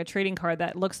something, like a trading card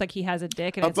that looks like he has a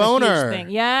dick and A it's a boner. huge thing.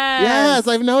 Yes. Yes,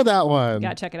 I know that one. You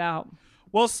gotta check it out.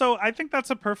 Well, so I think that's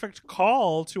a perfect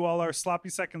call to all our Sloppy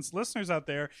Seconds listeners out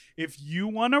there. If you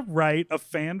want to write a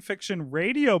fan fiction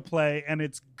radio play and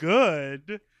it's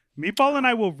good, Meatball and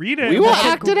I will read it. We will That's a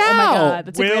act it Oh my out. God,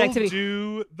 that's a great We'll activity.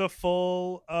 do the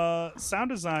full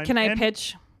sound design. Can I And-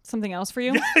 pitch something else for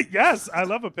you? Yes, I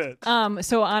love a pitch.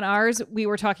 So on ours, we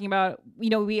were talking about,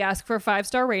 we ask for a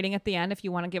 5-star rating at the end. If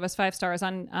you want to give us 5 stars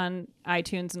on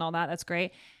iTunes and all that, that's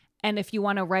great. And if you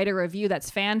want to write a review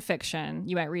that's fan fiction,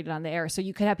 you might read it on the air. So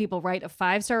you could have people write a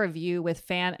 5-star review with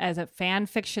as a fan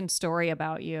fiction story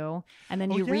about you, and then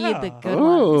you read the good ones.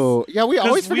 Oh, yeah. We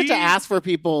always forget to we- ask for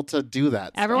people to do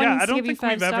that. Everyone Yeah, needs I to don't give you think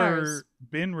 5 we've stars. ever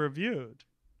been reviewed.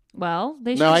 Well,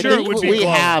 they should. No, I Sure, it think would be we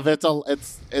close. have.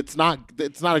 It's not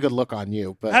a good look on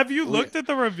you. But Have you looked at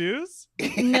the reviews?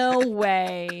 No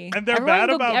way. And they're Everyone bad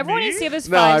about Everyone me? needs to give us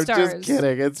No, 5 I'm stars. just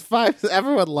kidding. It's 5.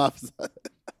 Everyone loves it.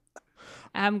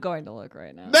 I'm going to look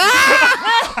right now.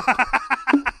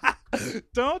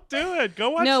 Don't do it.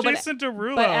 Go watch No, but- Jason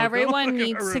Derulo. But Don't everyone look at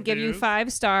needs our to give you reviews.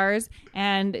 5 stars,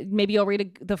 and maybe you'll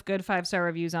read the good 5-star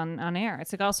reviews on air.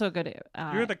 It's like also a good.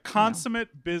 You're the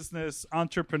consummate business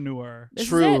entrepreneur. This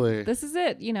Truly. Is it. This is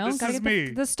it. This gotta is get me.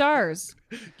 the stars.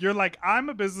 You're like, I'm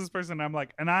a business person. I'm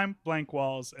like, and I'm blank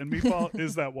walls, and Meatball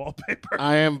is that wallpaper.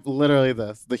 I am literally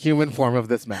the human form of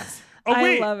this mess. Oh I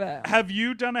wait, love it. have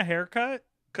you done a haircut?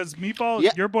 Because Meatball,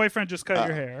 Yeah. your boyfriend just cut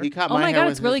your hair, He cut Oh my my hair God,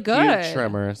 with it's really his huge good.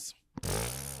 trimmers.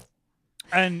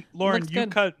 and Lauren, Looks you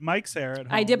good. cut Mike's hair at home.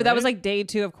 I did, but that was right? like day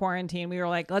 2 of quarantine. We were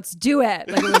like, let's do it.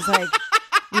 Like it was like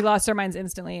we lost our minds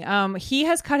instantly. He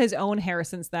has cut his own hair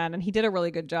since then, and he did a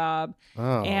really good job.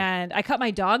 Oh. And I cut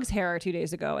my dog's hair 2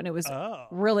 days ago, and it was Oh.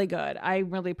 really good. I'm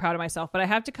really proud of myself, but I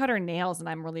have to cut her nails, and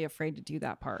I'm really afraid to do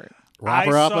that part. Wrap I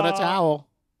her up in a saw- towel.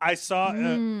 I saw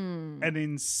Mm. an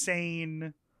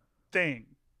insane thing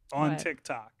on What?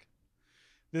 TikTok.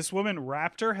 This woman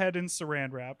wrapped her head in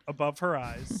saran wrap above her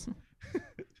eyes,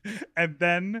 and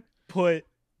then put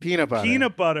Peanut butter.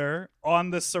 peanut butter on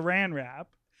the saran wrap.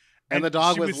 And the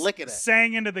dog she was licking it.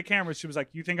 Saying into the camera, she was like,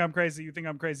 "You think I'm crazy? You think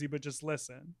I'm crazy? But just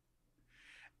listen."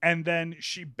 And then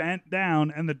she bent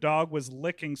down, and the dog was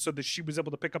licking, so that she was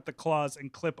able to pick up the claws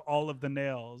and clip all of the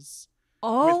nails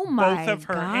Oh with my both of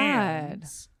her God.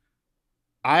 hands.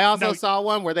 I also No. saw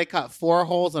one where they cut 4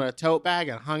 holes in a tote bag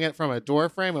and hung it from a door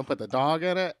frame and put the dog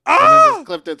in it. And then Ah! just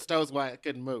clipped its toes while it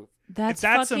couldn't move. That's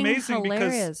fucking amazing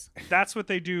hilarious. because that's what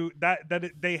they do.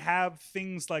 They have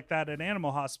things like that at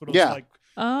animal hospitals. Yeah. Like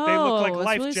Oh, they look like that's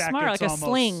life really jackets, smart, like a almost.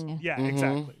 sling. Yeah, Mhm.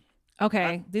 exactly.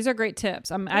 Okay, these are great tips.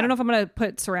 I don't know if I'm gonna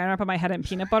put saran wrap on my head and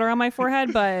peanut butter on my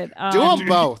forehead, but Do them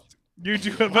both. You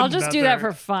do have I'll just do that for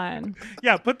another- fun.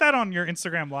 Yeah, put that on your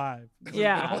Instagram live.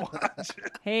 Yeah.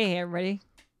 Hey, everybody.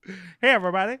 Hey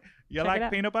everybody, you Check it like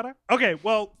out. peanut butter? Okay,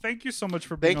 well, thank you so much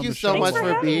for being Thank on you the so show. much Thanks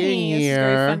for having being me. It's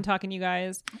very here. fun talking to you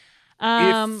guys.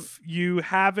 If you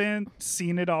haven't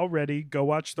seen it already, go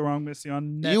watch The Wrong Missy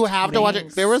on Netflix. You have to watch it.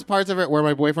 Thanks. There was parts of it where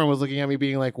my boyfriend was looking at me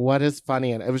being like, what is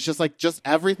funny? And it was just like, just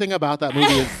everything about that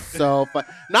movie is so fun.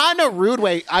 Not in a rude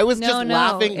way. I was No, just no,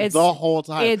 laughing it's- the whole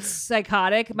time. It's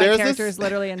psychotic. My There's character this- is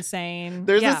literally insane.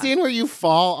 There's yeah. a scene where you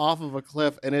fall off of a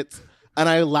cliff and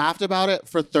I laughed about it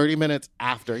for 30 minutes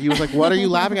after. He was like, what are you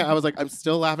laughing at? I was like, I'm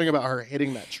still laughing about her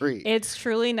hitting that tree. It's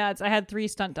truly nuts. I had 3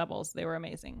 stunt doubles. They were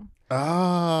amazing.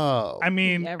 Oh. I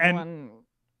mean, Everyone.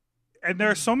 and there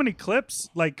are so many clips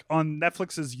like on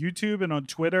Netflix's YouTube and on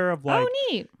Twitter of like Oh,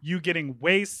 neat. you getting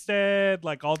wasted,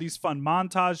 like all these fun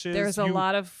montages. There's a you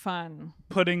lot of fun.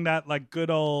 putting that like good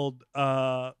old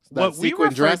what we sequin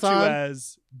referred dress to on?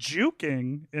 as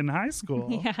juking in high school.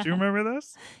 Yeah. Do you remember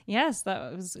this? Yes,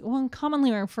 that was one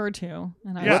commonly referred to.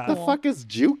 In high Yeah. What the school. fuck is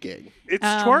juking? It's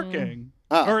Um, twerking.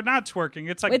 Oh. Or not twerking.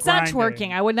 It's like It's not grinding.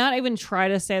 twerking. I would not even try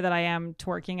to say that I am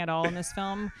twerking at all in this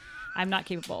film. I'm not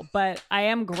capable, but I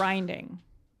am grinding.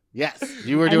 Yes.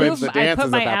 You were doing the I dances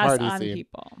put my at that ass party on scene.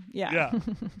 people. Yeah. Yeah.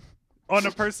 On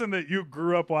a person that you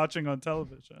grew up watching on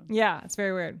television. Yeah, it's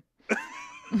very weird.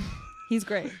 He's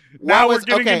great. Now What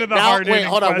we're getting into the now, hard wait,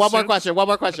 hold on. One more questions.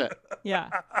 question. Yeah.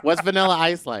 What's Vanilla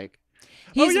Ice like?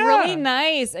 He's yeah. really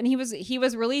nice, and he was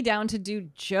really down to do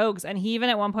jokes, and he even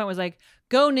at one point was like,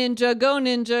 "Go ninja,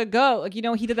 go!" Like, you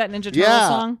know, he did that Ninja Turtle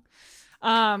song.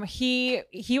 He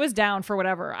was down for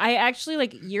whatever. I actually,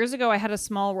 like, years ago, I had a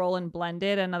small role in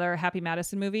Blended, another Happy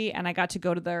Madison movie, and I got to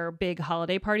go to their big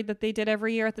holiday party that they did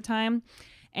every year at the time,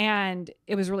 and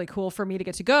it was really cool for me to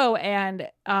get to go. And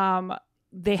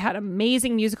they had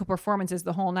amazing musical performances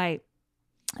the whole night.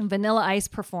 And Vanilla Ice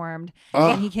performed,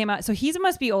 and he came out. So he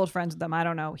must be old friends with them. I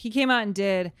don't know. He came out and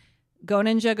did Go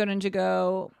Ninja,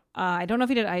 Go. I don't know if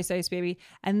he did Ice Ice Baby.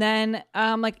 And then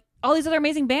like all these other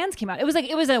amazing bands came out. It was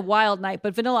a wild night,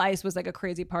 but Vanilla Ice was like a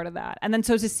crazy part of that. And then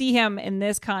so to see him in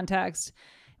this context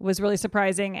was really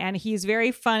surprising. And he's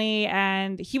very funny,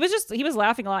 and he was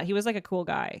laughing a lot. He was like a cool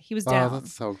guy. He was down. Oh,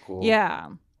 that's so cool. Yeah,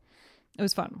 it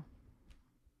was fun.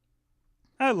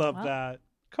 I love that.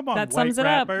 Come on, that white sums it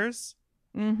up. rappers.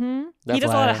 Mm-hmm. That's He does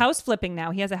a why lot of house flipping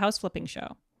now. He has a house flipping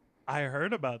show. I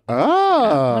heard about that. Oh.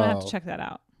 I'm gonna have to check that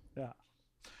out.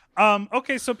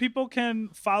 Okay, so people can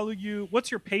follow you. What's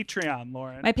your Patreon,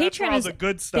 Lauren? My That's where Patreon all is the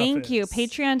good stuff. Thank you. is.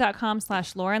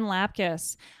 Patreon.com/Lauren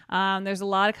Lapkus. There's a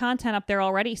lot of content up there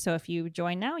already. So if you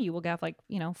join now, you will have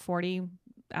 40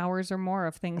 hours or more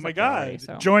of things. Oh my up there already. God!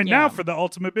 So, Join yeah. now for the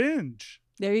ultimate binge.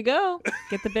 There you go.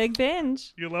 Get the big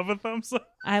binge. You love a thumbs up.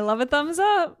 I love a thumbs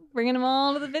up. Bringing them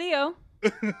all to the video.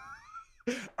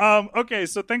 Okay,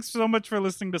 so thanks so much for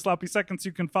listening to Sloppy Seconds.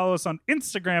 You can follow us on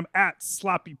Instagram at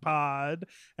SloppyPod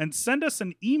and send us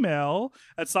an email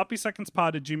at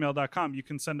sloppysecondspod@gmail.com. You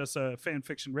can send us a fan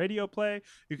fiction radio play,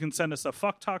 you can send us a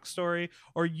fuck talk story,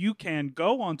 or you can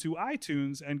go onto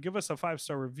iTunes and give us a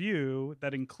 5-star review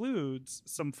that includes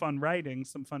some fun writing,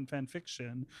 some fun fan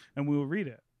fiction, and we will read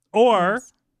it. Or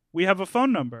we have a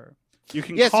phone number. You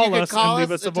can call us and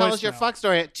leave us a tell us your voicemail. fuck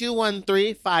story at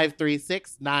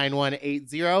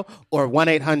 213-536-9180 or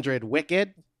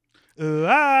 1-800-WICKED.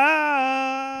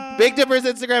 Big Dipper's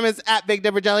Instagram is at Big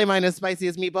Dipper Jelly. Mine is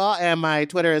Spiciest Meatball, and my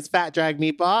Twitter is Fat Drag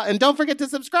Meatball. And don't forget to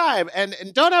subscribe, and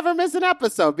don't ever miss an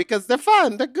episode because they're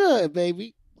fun. They're good,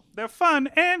 baby. They're fun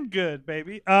and good,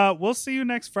 baby. We'll see you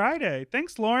next Friday.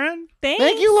 Thanks, Lauren. Thanks.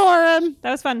 Thank you, Lauren.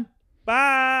 That was fun.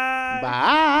 Bye.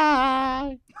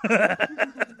 Bye.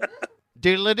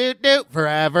 Doodle-doo-doo,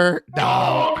 forever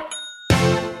dog.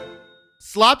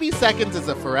 Sloppy Seconds is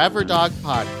a Forever Dog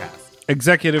podcast.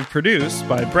 Executive produced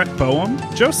by Brett Boehm,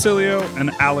 Joe Cilio, and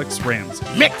Alex Ramsey.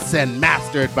 Mixed and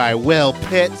mastered by Will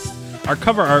Pitts. Our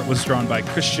cover art was drawn by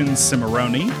Christian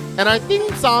Cimarroni. And our theme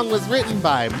song was written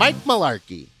by Mike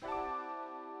Malarkey.